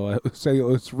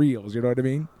cellulose reels. You know what I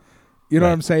mean? You know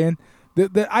what I'm saying?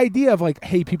 The idea of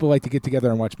hey, people like to get together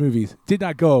and watch movies did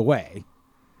not go away.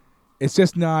 It's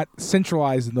just not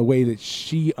centralized in the way that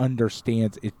she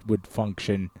understands it would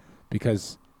function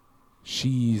because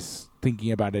she's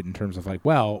thinking about it in terms of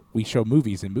we show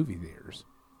movies in movie theaters.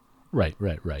 Right.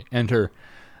 And her,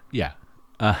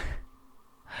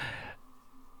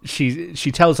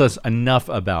 she tells us enough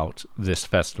about this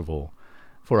festival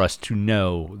for us to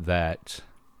know that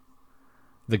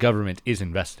the government is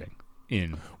investing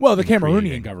in. Well, the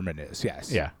Cameroonian government is,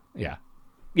 yes. Yeah.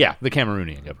 The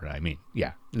Cameroonian government. I mean,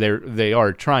 yeah, they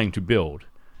are trying to build.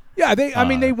 Yeah, they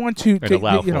want to. And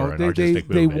allow for an artistic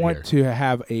they movement want to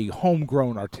have a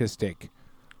homegrown artistic.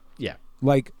 Yeah.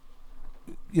 Like,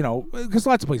 because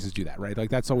lots of places do that, right? Like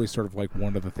that's always sort of like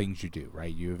one of the things you do,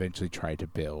 right? You eventually try to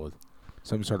build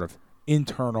some sort of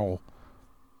internal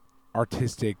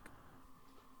artistic,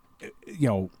 I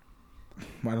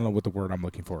don't know what the word I'm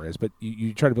looking for is, but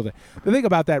you try to build it. The thing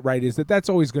about that, right, is that's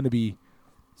always going to be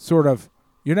sort of,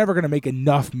 you're never going to make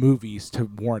enough movies to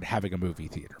warrant having a movie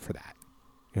theater for that.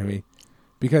 You know what I mean?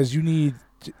 Because you need,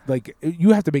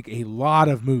 you have to make a lot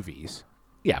of movies.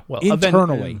 Yeah, well,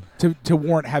 internally to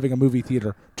warrant having a movie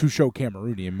theater to show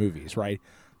Cameroonian movies, right?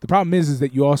 The problem is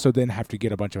that you also then have to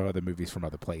get a bunch of other movies from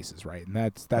other places, right? And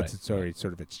that's right.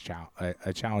 sort of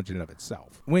a challenge in and of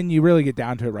itself. When you really get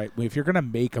down to it, right, if you're going to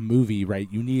make a movie, right,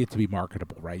 you need it to be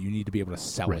marketable, right? You need to be able to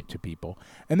sell it to people.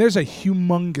 And there's a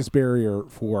humongous barrier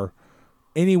for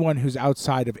anyone who's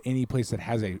outside of any place that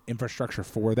has a infrastructure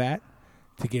for that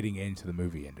to getting into the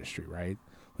movie industry, right?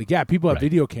 Like, yeah, people have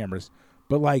video cameras,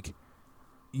 but like,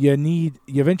 you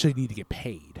eventually need to get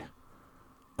paid.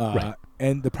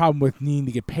 And the problem with needing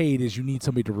to get paid is you need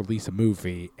somebody to release a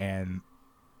movie, and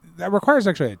that requires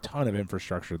actually a ton of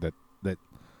infrastructure that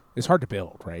is hard to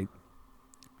build, right?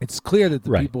 It's clear that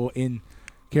the people in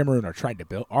Cameroon are trying to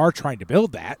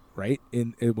build that, right?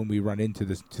 When we run into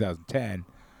this 2010,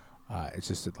 it's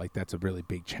just that, that's a really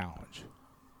big challenge.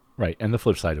 Right, and the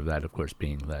flip side of that, of course,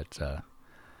 being that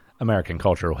American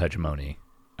cultural hegemony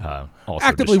also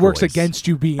actively works against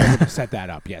you being able to set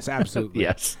that up. Yes, absolutely.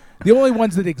 Yes. The only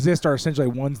ones that exist are essentially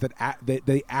ones that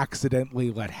they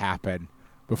accidentally let happen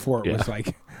before it was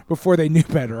before they knew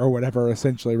better or whatever,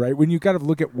 essentially, right? When you kind of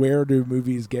look at where do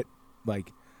movies get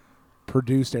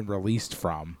produced and released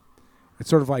from, it's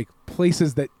sort of like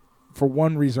places that for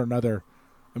one reason or another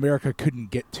America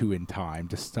couldn't get to in time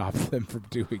to stop them from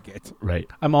doing it. Right.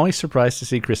 I'm always surprised to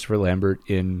see Christopher Lambert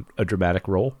in a dramatic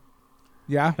role.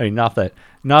 Yeah. I mean, not that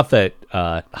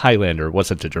Highlander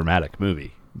wasn't a dramatic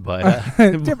movie, but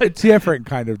different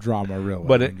kind of drama, really.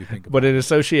 But it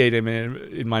associate him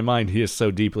in my mind. He is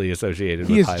so deeply associated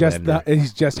with Highlander.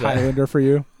 He's just Highlander for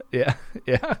you. Yeah.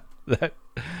 That,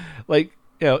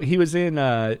 he was in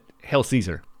Hail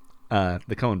Caesar, the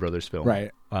Coen Brothers film,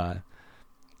 right?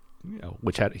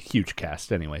 Which had a huge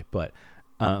cast anyway, but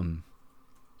I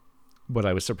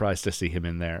was surprised to see him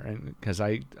in there, and because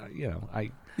I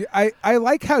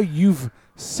like how you've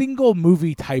single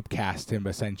movie typecast him.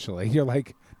 Essentially, you're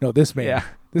like, no, this man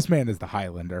is the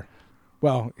Highlander.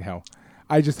 Well,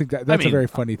 I just think that's a very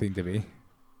funny thing to be.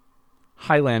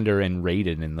 Highlander and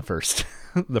Raiden in the first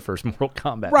Mortal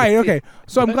Kombat. Right. Okay.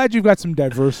 So I'm glad you've got some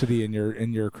diversity in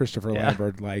your Christopher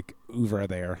Lambert oeuvre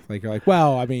there. Like you're like,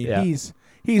 well, I mean,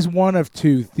 he's one of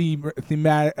two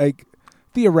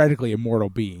theoretically immortal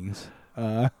beings.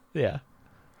 Yeah.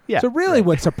 So really,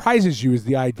 what surprises you is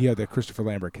the idea that Christopher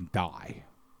Lambert can die.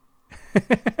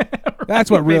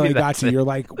 That's what really got to you. You're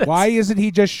like, why isn't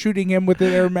he just shooting him with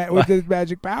his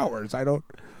magic powers? I don't.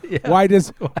 Yeah. Why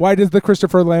does the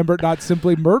Christopher Lambert not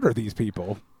simply murder these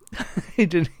people? He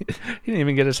didn't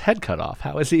even get his head cut off.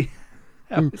 How is he?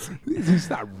 He's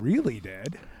not really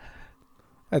dead.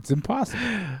 That's impossible.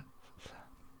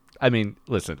 I mean,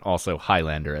 listen. Also,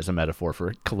 Highlander as a metaphor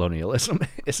for colonialism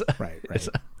is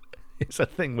a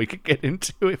thing we could get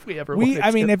into if we ever.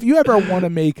 If you ever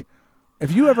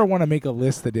want to make a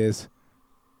list that is,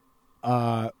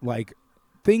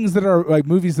 things that are like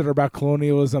movies that are about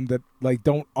colonialism that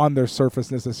don't on their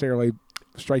surface necessarily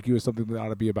strike you as something that ought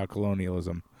to be about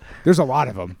colonialism. There's a lot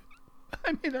of them.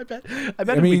 I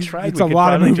bet if we tried, it's a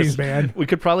lot of movies, man. We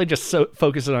could probably just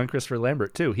focus it on Christopher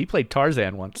Lambert too. He played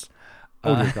Tarzan once.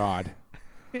 Oh dear God.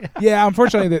 Yeah,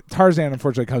 unfortunately, Tarzan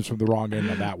comes from the wrong end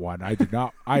of that one. I do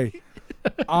not.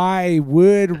 I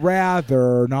would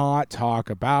rather not talk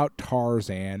about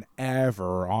Tarzan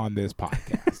ever on this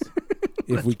podcast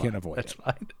if we can avoid it. That's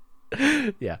fine.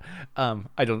 Yeah.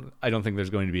 I don't think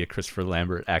there's going to be a Christopher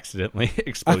Lambert accidentally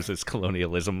exposes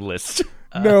colonialism list.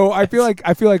 No, I feel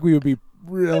like we would be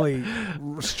really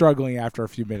struggling after a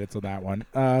few minutes on that one.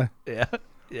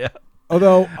 Yeah.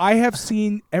 Although I have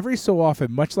seen every so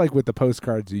often, much like with the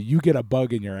postcards, you get a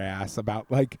bug in your ass about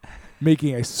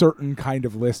making a certain kind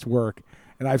of list work.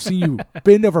 And I've seen you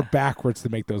bend over backwards to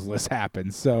make those lists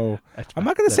happen. So I'm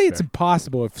not going to say it's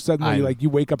impossible if suddenly you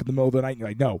wake up in the middle of the night and you're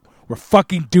like, no, we're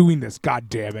fucking doing this. God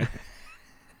damn it.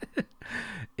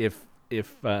 If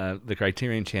the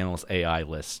Criterion Channel's AI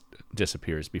list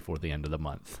disappears before the end of the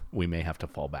month, we may have to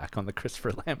fall back on the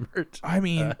Christopher Lambert. I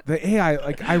mean, the AI,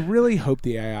 like, I really hope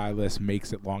the AI list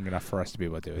makes it long enough for us to be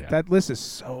able to do it. Yeah. That list is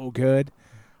so good.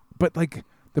 But, like,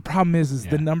 the problem is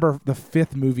the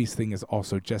fifth movies thing is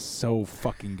also just so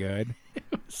fucking good. It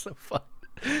was so fun.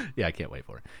 Yeah, I can't wait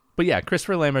for it. But yeah,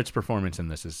 Christopher Lambert's performance in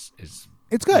this is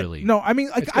it's good. Really, no, I mean,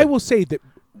 like, I will say that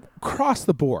across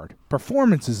the board,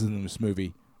 performances in this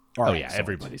movie are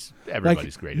excellent.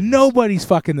 everybody's great. Nobody's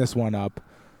fucking this one up.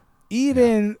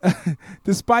 Even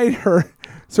despite her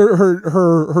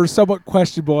somewhat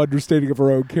questionable understanding of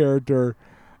her own character,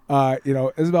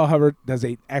 Isabel Hubbard does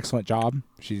an excellent job.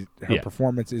 Her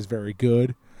performance is very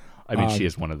good. I mean, she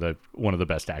is one of the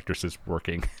best actresses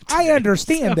working today. I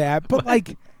understand that, but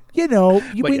like,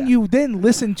 when you then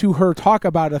listen to her talk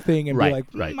about a thing and be like,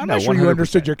 I'm not sure 100%. You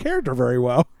understood your character very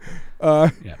well.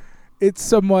 It's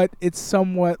somewhat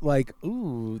like,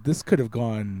 ooh, this could have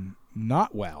gone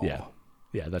not well.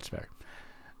 Yeah, that's fair.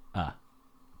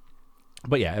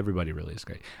 But yeah, everybody really is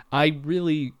great. I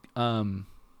really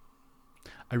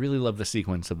love the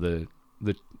sequence of the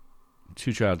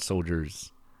two child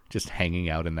soldiers just hanging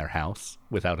out in their house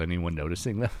without anyone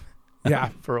noticing them. Yeah,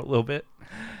 for a little bit.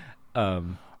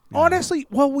 Honestly,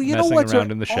 messing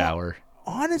around in the shower.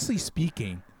 Honestly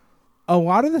speaking, a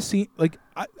lot of the scene, like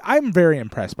I'm very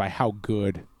impressed by how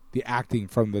good the acting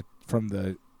from the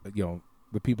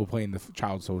the people playing the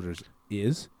child soldiers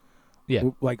is. Yeah,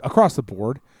 like across the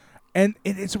board, and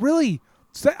it's really.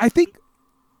 I think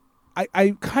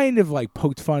I kind of like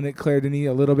poked fun at Claire Denis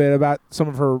a little bit about some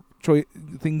of her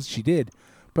things she did,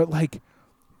 but like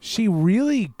she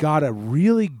really got a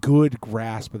really good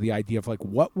grasp of the idea of like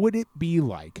what would it be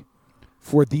like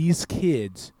for these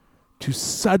kids to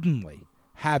suddenly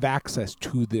have access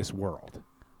to this world.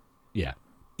 Yeah.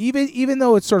 Even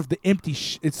though it's sort of the empty,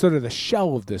 it's sort of the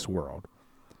shell of this world.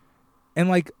 And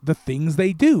like the things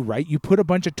they do, right? You put a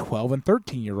bunch of 12 and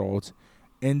 13-year-olds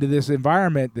into this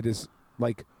environment that is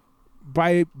like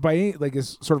by like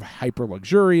is sort of hyper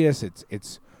luxurious.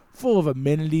 It's full of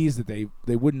amenities that they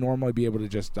wouldn't normally be able to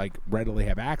just like readily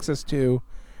have access to.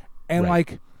 And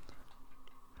like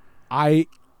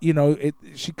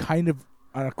she kind of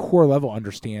on a core level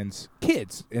understands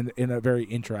kids in a very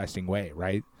interesting way,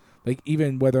 right? Like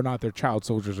even whether or not they're child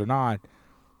soldiers or not,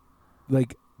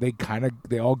 like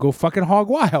they all go fucking hog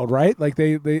wild, right? Like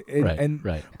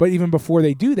but even before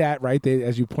they do that, right? They,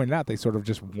 as you pointed out, they sort of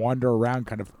just wander around,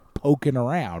 kind of poking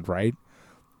around, right?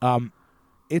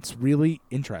 It's really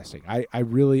interesting. I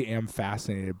really am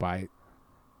fascinated by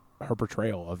her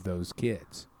portrayal of those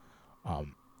kids.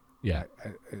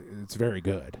 It's very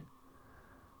good.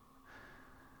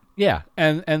 Yeah,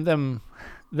 and them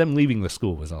leaving the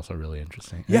school was also really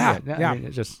interesting. Yeah. I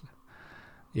mean, just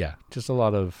a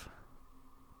lot of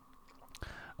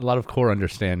core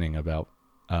understanding about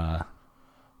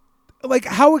like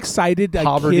how excited that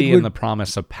poverty kid and the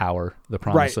promise of power, the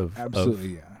promise of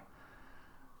absolutely.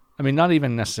 I mean, not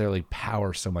even necessarily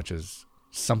power so much as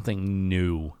something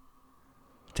new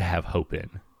to have hope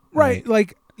in. Right,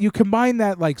 like you combine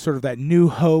that like sort of that new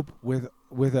hope with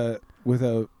a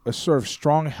sort of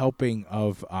strong helping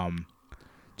of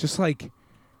just like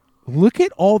look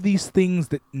at all these things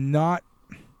that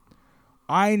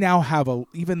I now have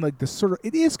even like the sort of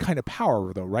it is kind of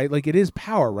power though, right? Like it is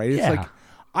power, right? It's like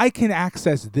I can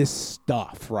access this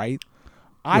stuff, right?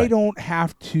 I don't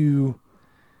have to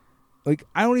I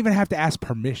don't even have to ask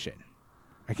permission.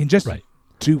 I can just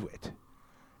do it.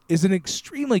 Is an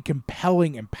extremely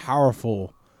compelling and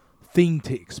powerful thing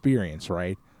to experience,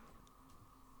 right?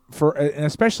 And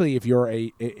especially if you're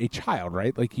a child,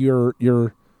 right? Like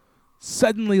you're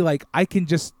suddenly like I can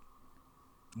just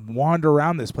wander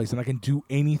around this place and I can do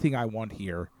anything I want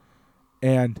here,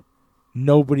 and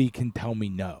nobody can tell me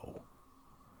no.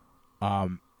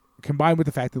 Combined with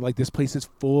the fact that like this place is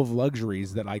full of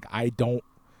luxuries that like I don't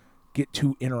get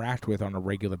to interact with on a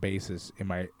regular basis in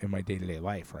my day-to-day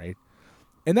life, right?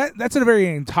 And that's a very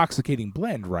intoxicating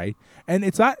blend, right? And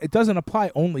it doesn't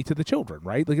apply only to the children,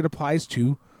 right? Like it applies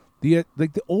to the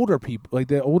older people, like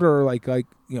the older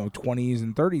 20s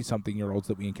and 30 something year olds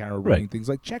that we encounter running things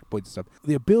like checkpoints and stuff.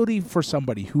 The ability for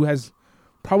somebody who has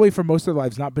probably for most of their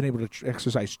lives not been able to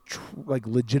exercise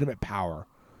legitimate power,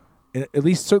 at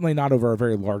least certainly not over a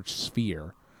very large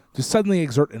sphere, to suddenly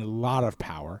exert a lot of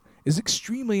power is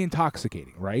extremely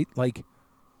intoxicating, right? Like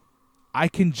I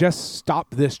can just stop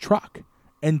this truck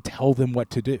and tell them what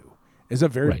to do is a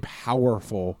very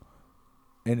powerful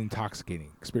and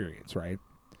intoxicating experience, right?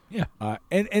 Yeah.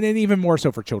 And then even more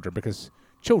so for children, because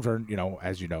children,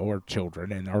 as you know, are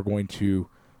children and are going to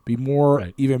be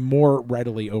even more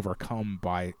readily overcome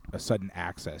by a sudden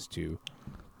access to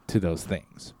those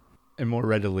things. more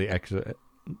readily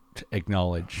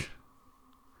acknowledge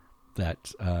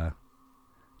that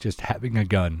just having a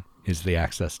gun is the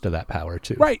access to that power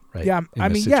too. Right. Yeah. I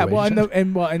mean, yeah. Well,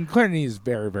 situation. and Claire Denis is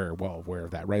very, very well aware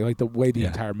of that, right? Like the way the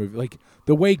entire movie, like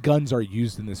the way guns are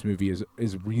used in this movie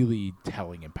is really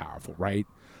telling and powerful, right?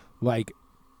 Like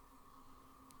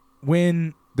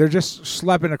when they're just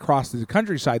schlepping across the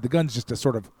countryside, the gun's just a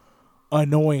sort of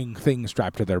annoying thing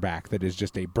strapped to their back that is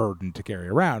just a burden to carry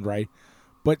around, right?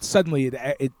 But suddenly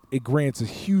it grants a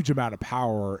huge amount of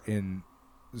power in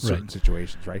certain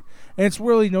situations, right? And it's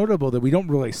really notable that we don't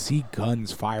really see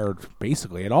guns fired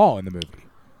basically at all in the movie.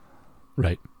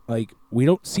 Right. Like, we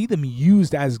don't see them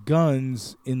used as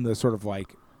guns in the sort of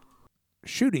like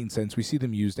shooting sense. We see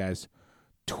them used as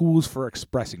tools for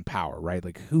expressing power, right?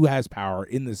 Like, who has power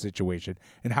in this situation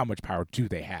and how much power do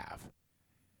they have?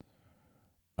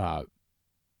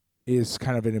 Is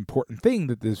kind of an important thing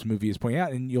that this movie is pointing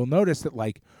out. And you'll notice that,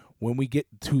 like, when we get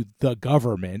to the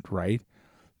government, right,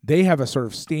 they have a sort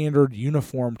of standard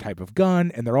uniform type of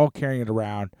gun, and they're all carrying it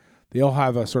around. They all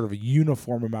have a sort of a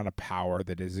uniform amount of power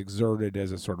that is exerted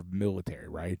as a sort of military,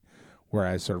 right?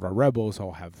 Whereas sort of our rebels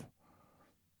all have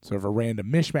sort of a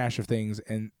random mishmash of things,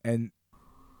 and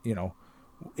you know,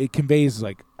 it conveys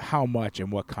like how much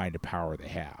and what kind of power they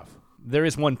have. There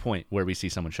is one point where we see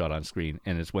someone shot on screen,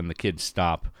 and it's when the kids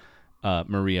stop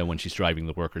Maria when she's driving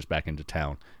the workers back into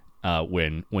town.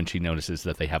 When she notices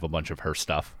that they have a bunch of her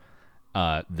stuff.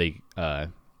 The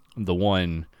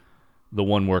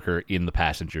one worker in the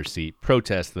passenger seat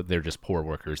protests that they're just poor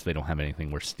workers. They don't have anything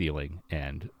worth stealing,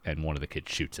 and one of the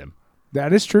kids shoots him.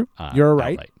 That is true. You're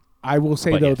right. Outright. I will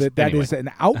say, though, that anyway. is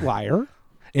an outlier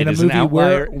in a is an movie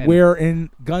outlier, wherein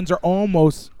guns are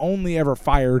almost only ever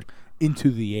fired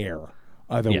into the air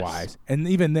otherwise. Yes. And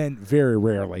even then, very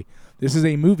rarely. This is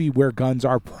a movie where guns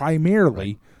are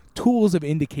primarily tools of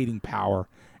indicating power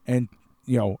and,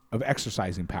 you know, of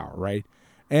exercising power, right?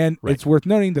 And it's worth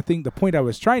noting the point I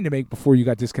was trying to make before you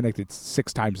got disconnected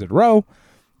 6 times in a row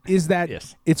is that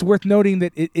it's worth noting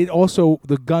that it also,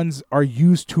 the guns are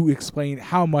used to explain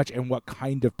how much and what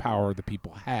kind of power the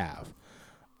people have.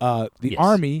 The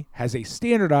Army has a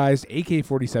standardized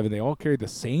AK-47. They all carry the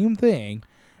same thing,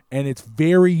 and it's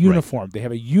very uniform. They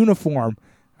have a uniform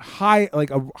high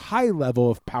level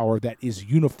of power that is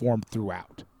uniform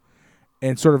throughout,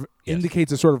 and sort of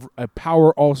indicates a sort of a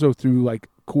power also through like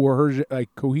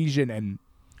cohesion and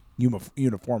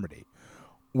uniformity.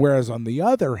 Whereas on the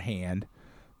other hand,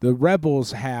 the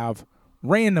rebels have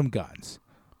random guns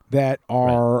that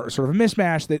are sort of a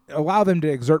mismatch that allow them to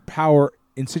exert power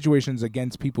in situations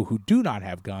against people who do not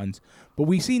have guns, but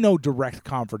we see no direct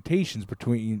confrontations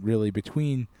between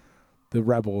the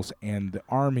rebels and the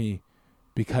Army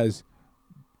because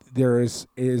there is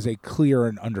a clear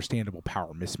and understandable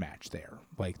power mismatch there.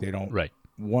 Like they don't,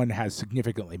 one has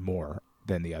significantly more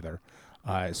than the other.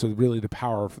 So really the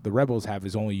power the rebels have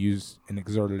is only used and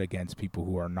exerted against people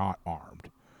who are not armed,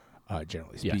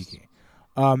 generally speaking.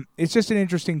 It's just an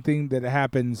interesting thing that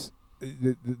happens.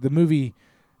 The movie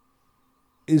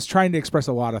is trying to express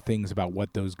a lot of things about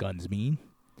what those guns mean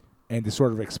and to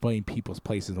sort of explain people's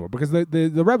place in the world. Because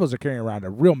the rebels are carrying around a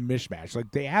real mishmash.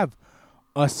 Like they have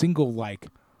a single like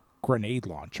grenade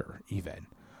launcher even.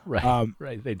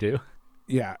 Right, they do.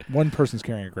 Yeah, one person's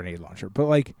carrying a grenade launcher. But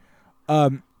like I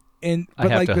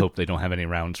have to hope they don't have any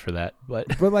rounds for that. But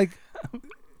like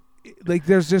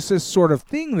there's just this sort of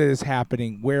thing that is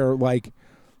happening where like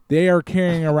they are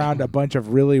carrying around a bunch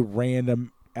of really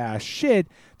random ass shit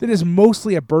that is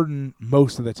mostly a burden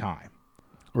most of the time.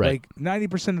 Right. Like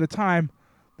 90% of the time,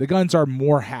 the guns are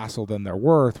more hassle than they're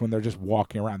worth when they're just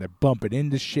walking around. They're bumping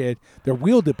into shit. They're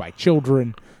wielded by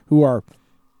children who are,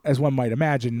 as one might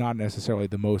imagine, not necessarily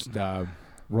the most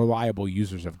reliable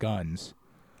users of guns.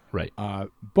 Right.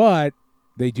 But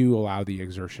they do allow the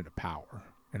exertion of power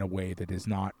in a way that is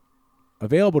not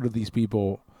available to these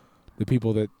people, the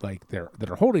people that like that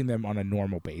are holding them on a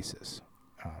normal basis.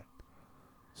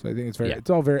 So I think it's very, it's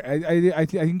all very. I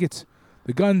think it's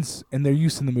the guns and their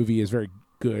use in the movie is very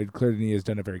good. Claire Denis has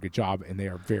done a very good job, and they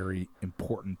are very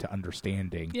important to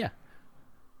understanding.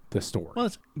 The story. Well,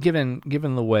 it's given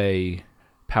the way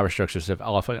power structures have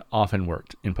often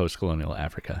worked in post-colonial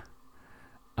Africa.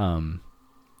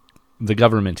 The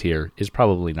government here is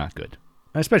probably not good,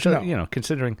 especially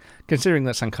considering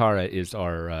that Sankara is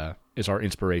our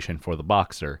inspiration for the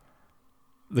boxer.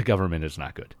 The government is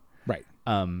not good, right?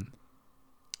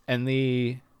 And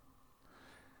the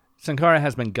Sankara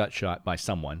has been gut shot by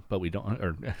someone, but we don't,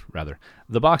 or rather,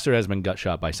 the boxer has been gut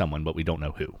shot by someone, but we don't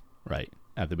know who. Right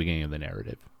at the beginning of the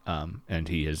narrative, and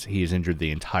he is injured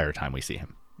the entire time we see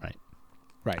him.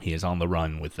 Right. He is on the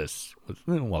run with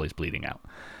while he's bleeding out.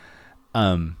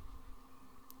 But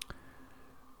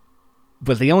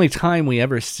the only time we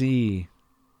ever see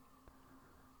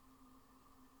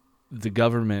the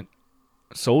government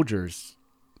soldiers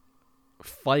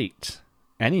fight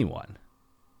anyone,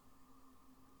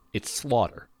 it's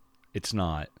slaughter. It's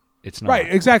not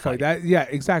right. Exactly. That. Yeah.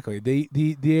 Exactly.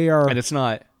 They are, and it's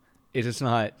not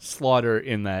slaughter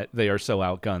in that they are so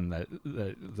outgunned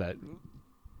that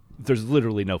there's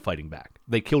literally no fighting back.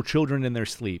 They kill children in their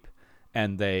sleep,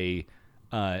 and they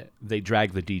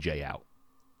drag the DJ out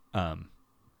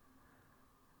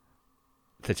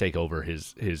to take over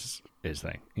his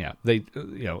thing. Yeah,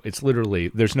 it's literally,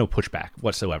 there's no pushback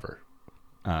whatsoever.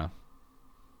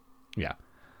 Yeah,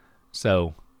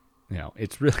 so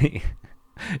it's really.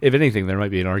 If anything, there might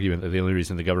be an argument that the only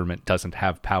reason the government doesn't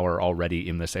have power already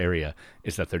in this area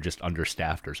is that they're just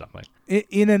understaffed or something.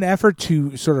 In an effort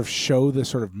to sort of show the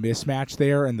sort of mismatch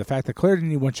there, and the fact that Claire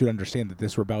Denis wants you to understand that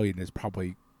this rebellion is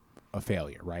probably a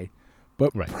failure, right?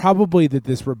 But probably that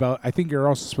this I think you're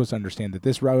also supposed to understand that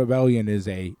this rebellion is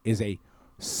a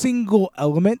single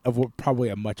element of what probably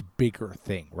a much bigger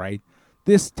thing, right?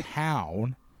 This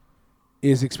town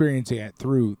is experiencing it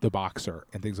through the Boxer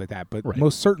and things like that. But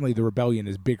most certainly the rebellion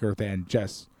is bigger than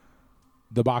just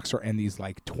the Boxer and these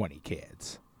like 20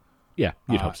 kids. Yeah,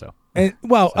 you'd hope so. And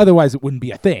otherwise it wouldn't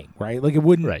be a thing, right? Like it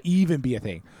wouldn't even be a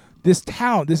thing. This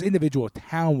individual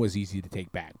town was easy to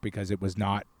take back because it was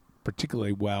not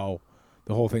particularly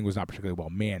the whole thing was not particularly well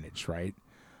managed, right?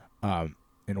 And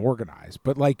organized.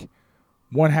 But like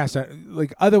one has to,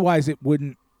 like, otherwise it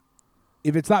wouldn't,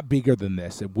 if it's not bigger than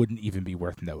this, it wouldn't even be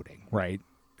worth noting, right?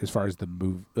 As far as the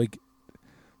movie, like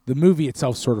the movie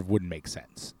itself sort of wouldn't make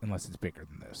sense unless it's bigger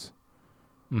than this,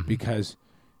 because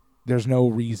there's no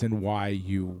reason why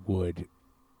the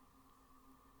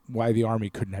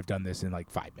army couldn't have done this in like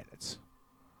 5 minutes,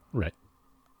 right?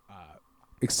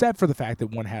 Except for the fact that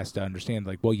one has to understand,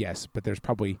 like, well, yes, but there's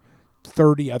probably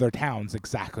 30 other towns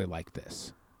exactly like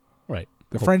this, right?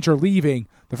 The French are leaving.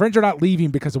 The French are not leaving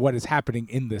because of what is happening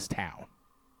in this town.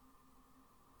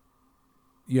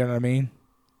 You know what I mean?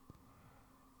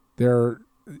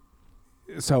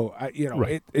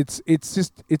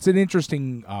 It's an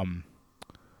interesting.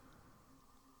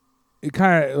 It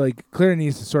kind of like Claire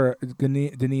Denis is sort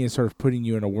of putting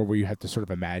you in a world where you have to sort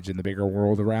of imagine the bigger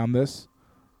world around this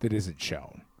that isn't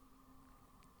shown.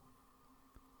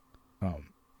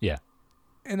 Yeah.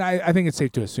 And I think it's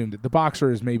safe to assume that the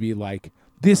Boxer is maybe like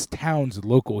this town's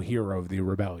local hero of the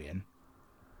rebellion.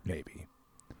 Maybe.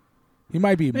 He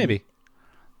might be. Maybe.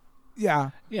 Yeah.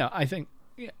 Yeah, I think,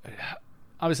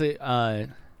 obviously,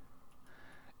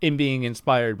 in being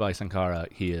inspired by Sankara,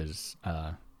 he is,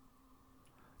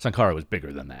 Sankara was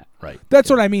bigger than that, right? That's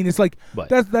what I mean. It's like,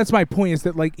 that's my point, is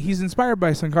that like he's inspired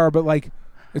by Sankara, but like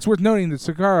it's worth noting that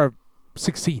Sankara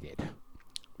succeeded.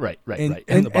 Right. And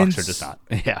the Boxer does not.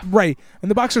 Yeah. Right.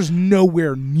 And the Boxer's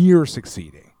nowhere near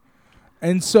succeeding.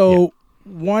 And so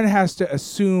one has to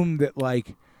assume that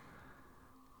like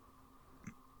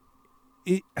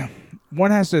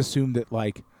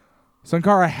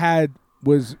Sankara had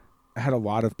a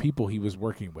lot of people he was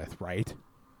working with, right?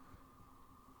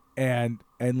 And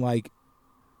like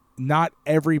not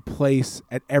every place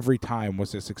at every time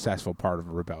was a successful part of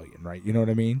a rebellion, right? You know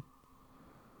what I mean?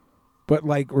 But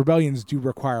like rebellions do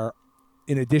require,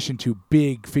 in addition to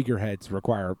big figureheads,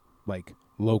 require like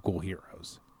local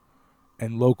heroes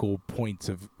and local points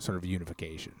of sort of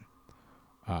unification.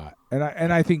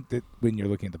 And I think that when you're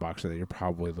looking at the Boxer, that you're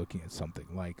probably looking at something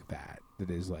like that. That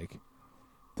is like,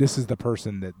 this is the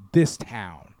person that this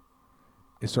town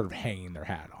is sort of hanging their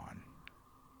hat on.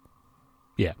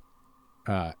 Yeah.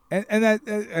 And that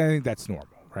I think that's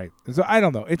normal, right? So I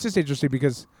don't know. It's just interesting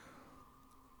because,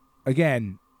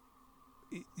 again,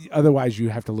 otherwise you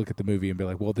have to look at the movie and be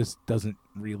like, well, this doesn't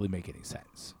really make any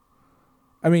sense.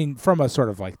 I mean, from a sort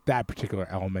of like that particular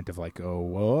element of like, oh,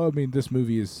 well, I mean, this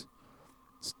movie is,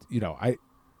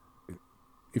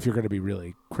 if you're going to be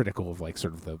really critical of like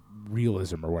sort of the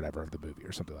realism or whatever of the movie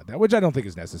or something like that, which I don't think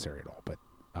is necessary at all, but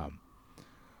I'm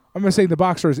going to say the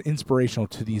Boxer is inspirational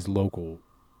to these local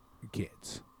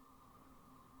kids.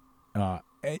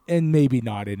 And maybe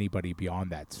not anybody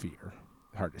beyond that sphere.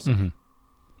 Hard to say. Mm-hmm.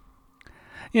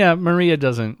 Yeah, Maria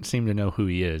doesn't seem to know who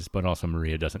he is, but also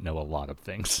Maria doesn't know a lot of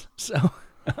things. So,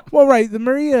 well, right, the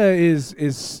Maria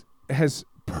has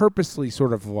purposely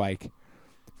sort of like,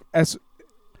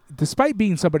 despite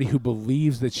being somebody who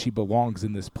believes that she belongs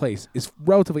in this place, is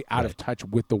relatively out of touch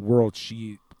with the world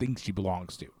she thinks she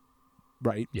belongs to.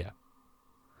 Right? Yeah.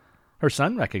 Her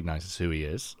son recognizes who he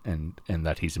is and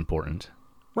that he's important.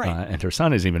 Right. And her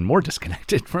son is even more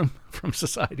disconnected from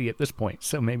society at this point.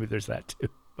 So maybe there's that too.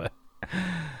 But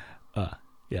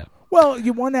yeah. Well, Well,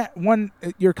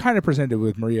 you're kind of presented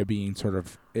with Maria being sort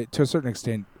of, to a certain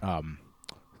extent,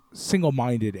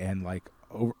 single-minded and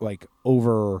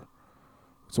over.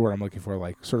 What's the word I'm looking for?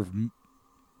 Like sort of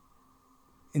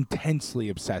intensely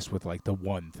obsessed with like the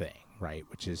one thing, right?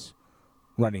 Which is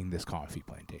running this coffee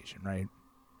plantation, right?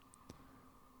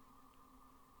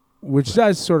 Which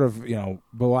does sort of,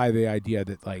 belie the idea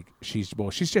that like she's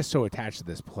just so attached to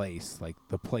this place, like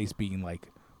the place being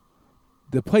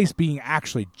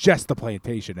actually just the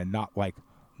plantation and not like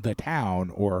the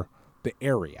town or the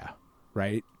area,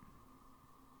 right?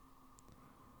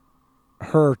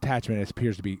 Her attachment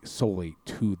appears to be solely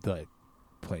to the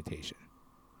plantation.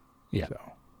 Yeah. So.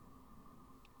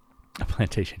 A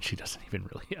plantation she doesn't even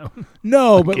really own.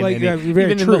 No, but like very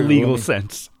even true. in the legal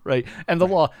sense, right? And the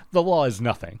law is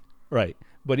nothing, right?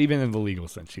 But even in the legal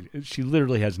sense, she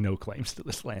literally has no claims to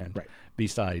this land, right?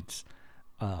 Besides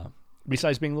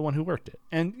being the one who worked it.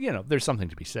 And there's something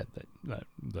to be said that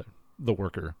the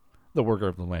worker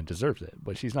of the land deserves it,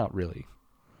 but she's not really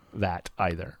that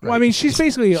either. Right? Well, I mean, she's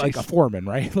basically like a foreman,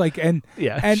 right? Like, and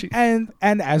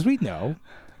as we know,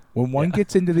 when one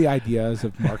gets into the ideas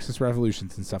of Marxist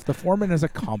revolutions and stuff, the foreman is a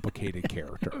complicated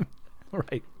character.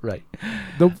 Right.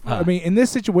 I mean, in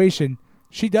this situation,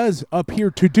 she does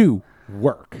appear to do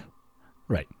work,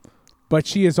 right? But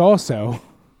she is also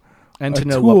and to a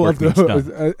know tool what work of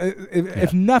done.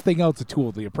 If nothing else, a tool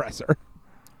of the oppressor.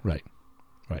 Right.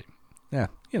 Yeah,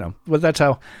 well, that's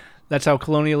how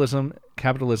colonialism,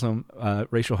 capitalism,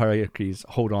 racial hierarchies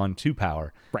hold on to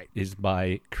power. Right, is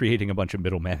by creating a bunch of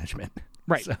middle management.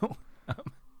 Right. So,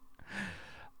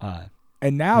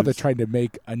 and now they're trying to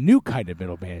make a new kind of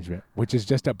middle management, which is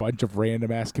just a bunch of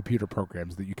random ass computer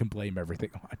programs that you can blame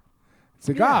everything on. It's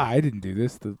like, I didn't do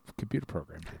this. The computer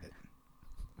program did it.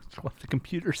 That's what the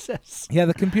computer says. Yeah,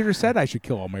 the computer said I should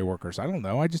kill all my workers. I don't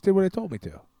know. I just did what it told me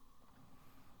to.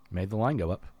 Made the line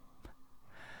go up.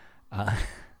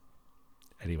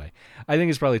 Anyway, I think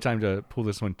it's probably time to pull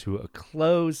this one to a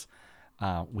close.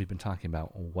 We've been talking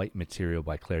about White Material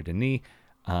by Claire Denis.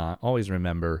 Always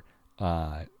remember,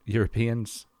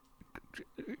 Europeans,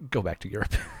 go back to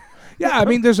Europe. Yeah, I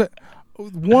mean, there's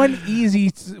one easy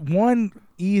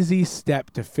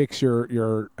step to fix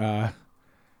your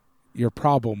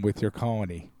problem with your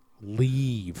colony.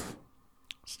 Leave.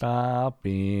 Stop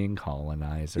being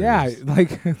colonizers. Yeah,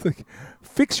 like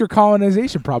fix your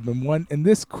colonization problem. What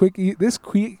is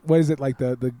it like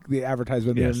the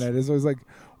advertisement on the internet is always like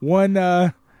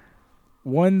one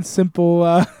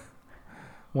simple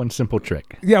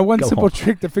trick. Yeah, one Go simple home.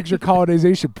 trick to fix your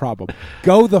colonization problem.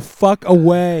 Go the fuck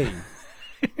away.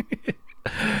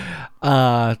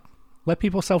 Let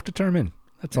people self-determine.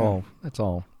 That's all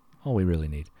we really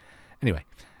need. Anyway,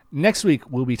 next week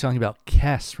we'll be talking about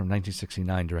Kess from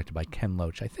 1969, directed by Ken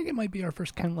Loach. I think it might be our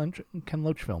first Ken Loach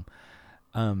film.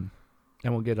 And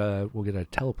we'll get a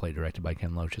teleplay directed by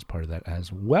Ken Loach as part of that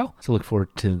as well. So look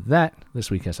forward to that. This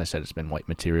week, as I said, it's been White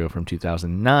Material from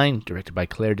 2009, directed by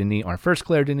Claire Denis, our first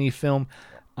Claire Denis film.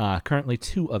 Currently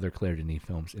 2 other Claire Denis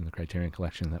films in the Criterion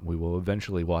Collection that we will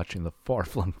eventually watch in the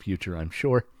far-flung future, I'm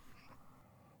sure.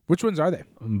 Which ones are they?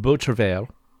 Beau Travail,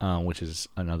 which is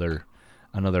another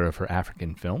of her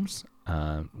African films,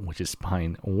 which is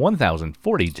Spine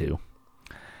 1042,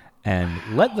 and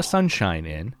Let the Sun Shine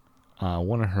In,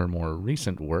 one of her more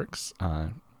recent works.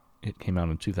 It came out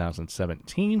in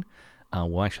 2017.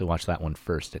 We'll actually watch that one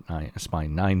first at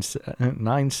Spine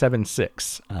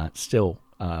 976. Still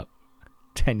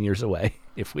 10 years away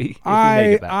if we make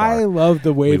it that far. I love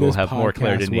the way we will this have podcast more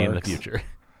Claire Denis in the works. future.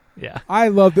 Yeah, I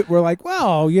love that we're like,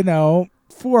 well,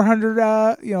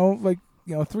 400,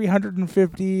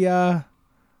 350,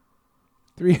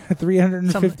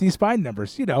 350 spine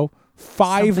numbers,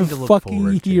 5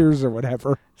 fucking years or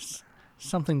whatever.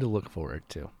 Something to look forward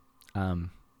to.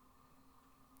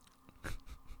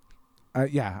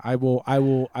 Yeah, I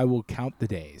will count the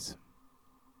days.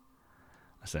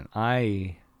 Listen,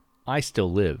 I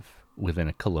still live within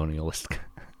a colonialist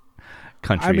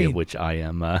country of which I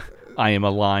am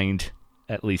aligned,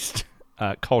 at least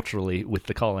culturally, with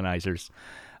the colonizers.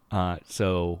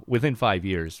 So within 5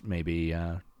 years, maybe.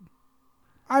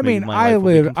 I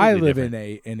live in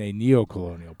a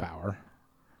neo-colonial power,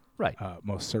 right?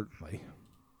 Most certainly.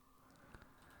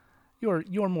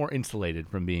 You're more insulated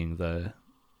from being the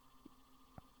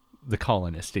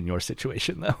colonist in your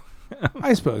situation, though.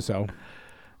 I suppose so.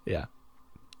 Yeah.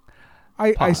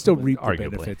 I still reap the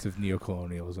arguably. benefits of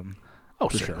neocolonialism. Oh,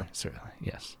 certainly,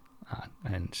 yes.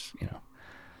 And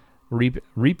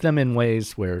reap them in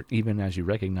ways where even as you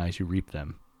recognize you reap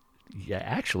them, you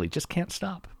actually just can't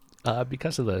stop.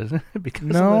 Because of the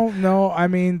No. I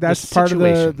mean, that's part of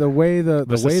situation. the way the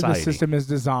way the society. system is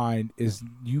designed is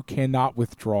you cannot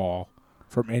withdraw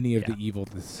from any of the evil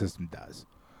the system does.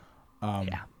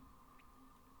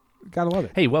 Gotta love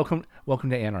it. Hey, welcome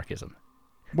to anarchism.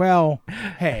 Well,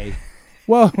 hey,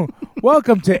 well,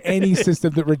 welcome to any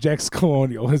system that rejects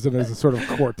colonialism as a sort of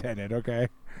core tenet. Okay,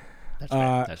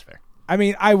 That's fair. I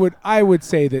mean, I would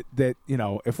say that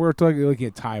if we're looking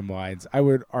at timelines, I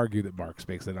would argue that Marx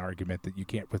makes an argument that you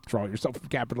can't withdraw yourself from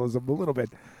capitalism a little bit,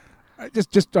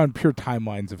 just on pure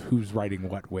timelines of who's writing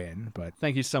what when. But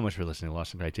Thank you so much for listening to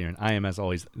Lost in Criterion. I am, as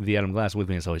always, the Adam Glass. With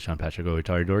me, as always, John Patrick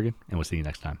O'Tari Dorgan, and we'll see you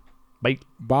next time. Bye.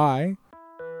 bye.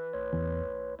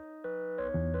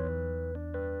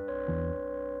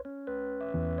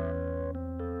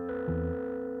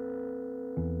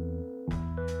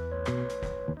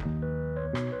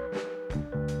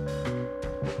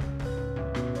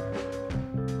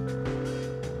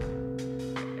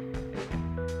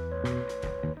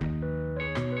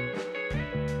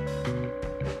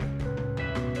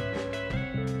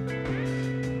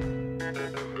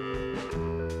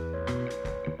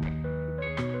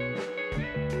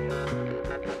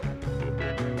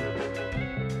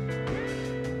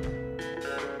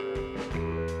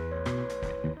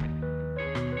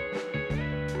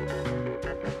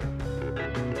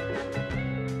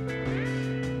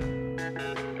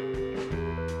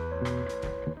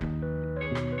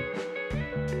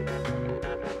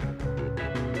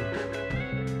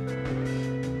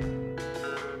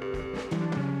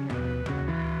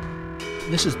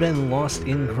 This has been Lost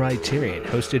in Criterion,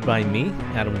 hosted by me,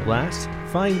 Adam Glass.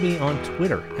 Find me on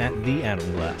Twitter at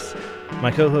 @TheAdamGlass.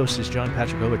 My co-host is John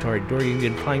Patrick O'Tari Dorgan. You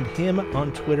can find him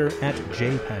on Twitter at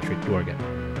 @JPatrickDorgan.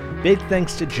 Big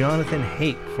thanks to Jonathan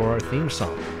Hape for our theme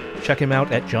song. Check him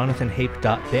out at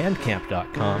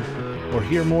jonathanhape.bandcamp.com or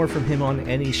hear more from him on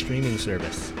any streaming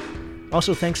service.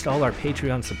 Also, thanks to all our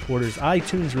Patreon supporters,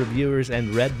 iTunes reviewers,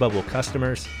 and Redbubble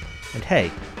customers. And hey,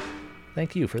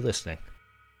 thank you for listening.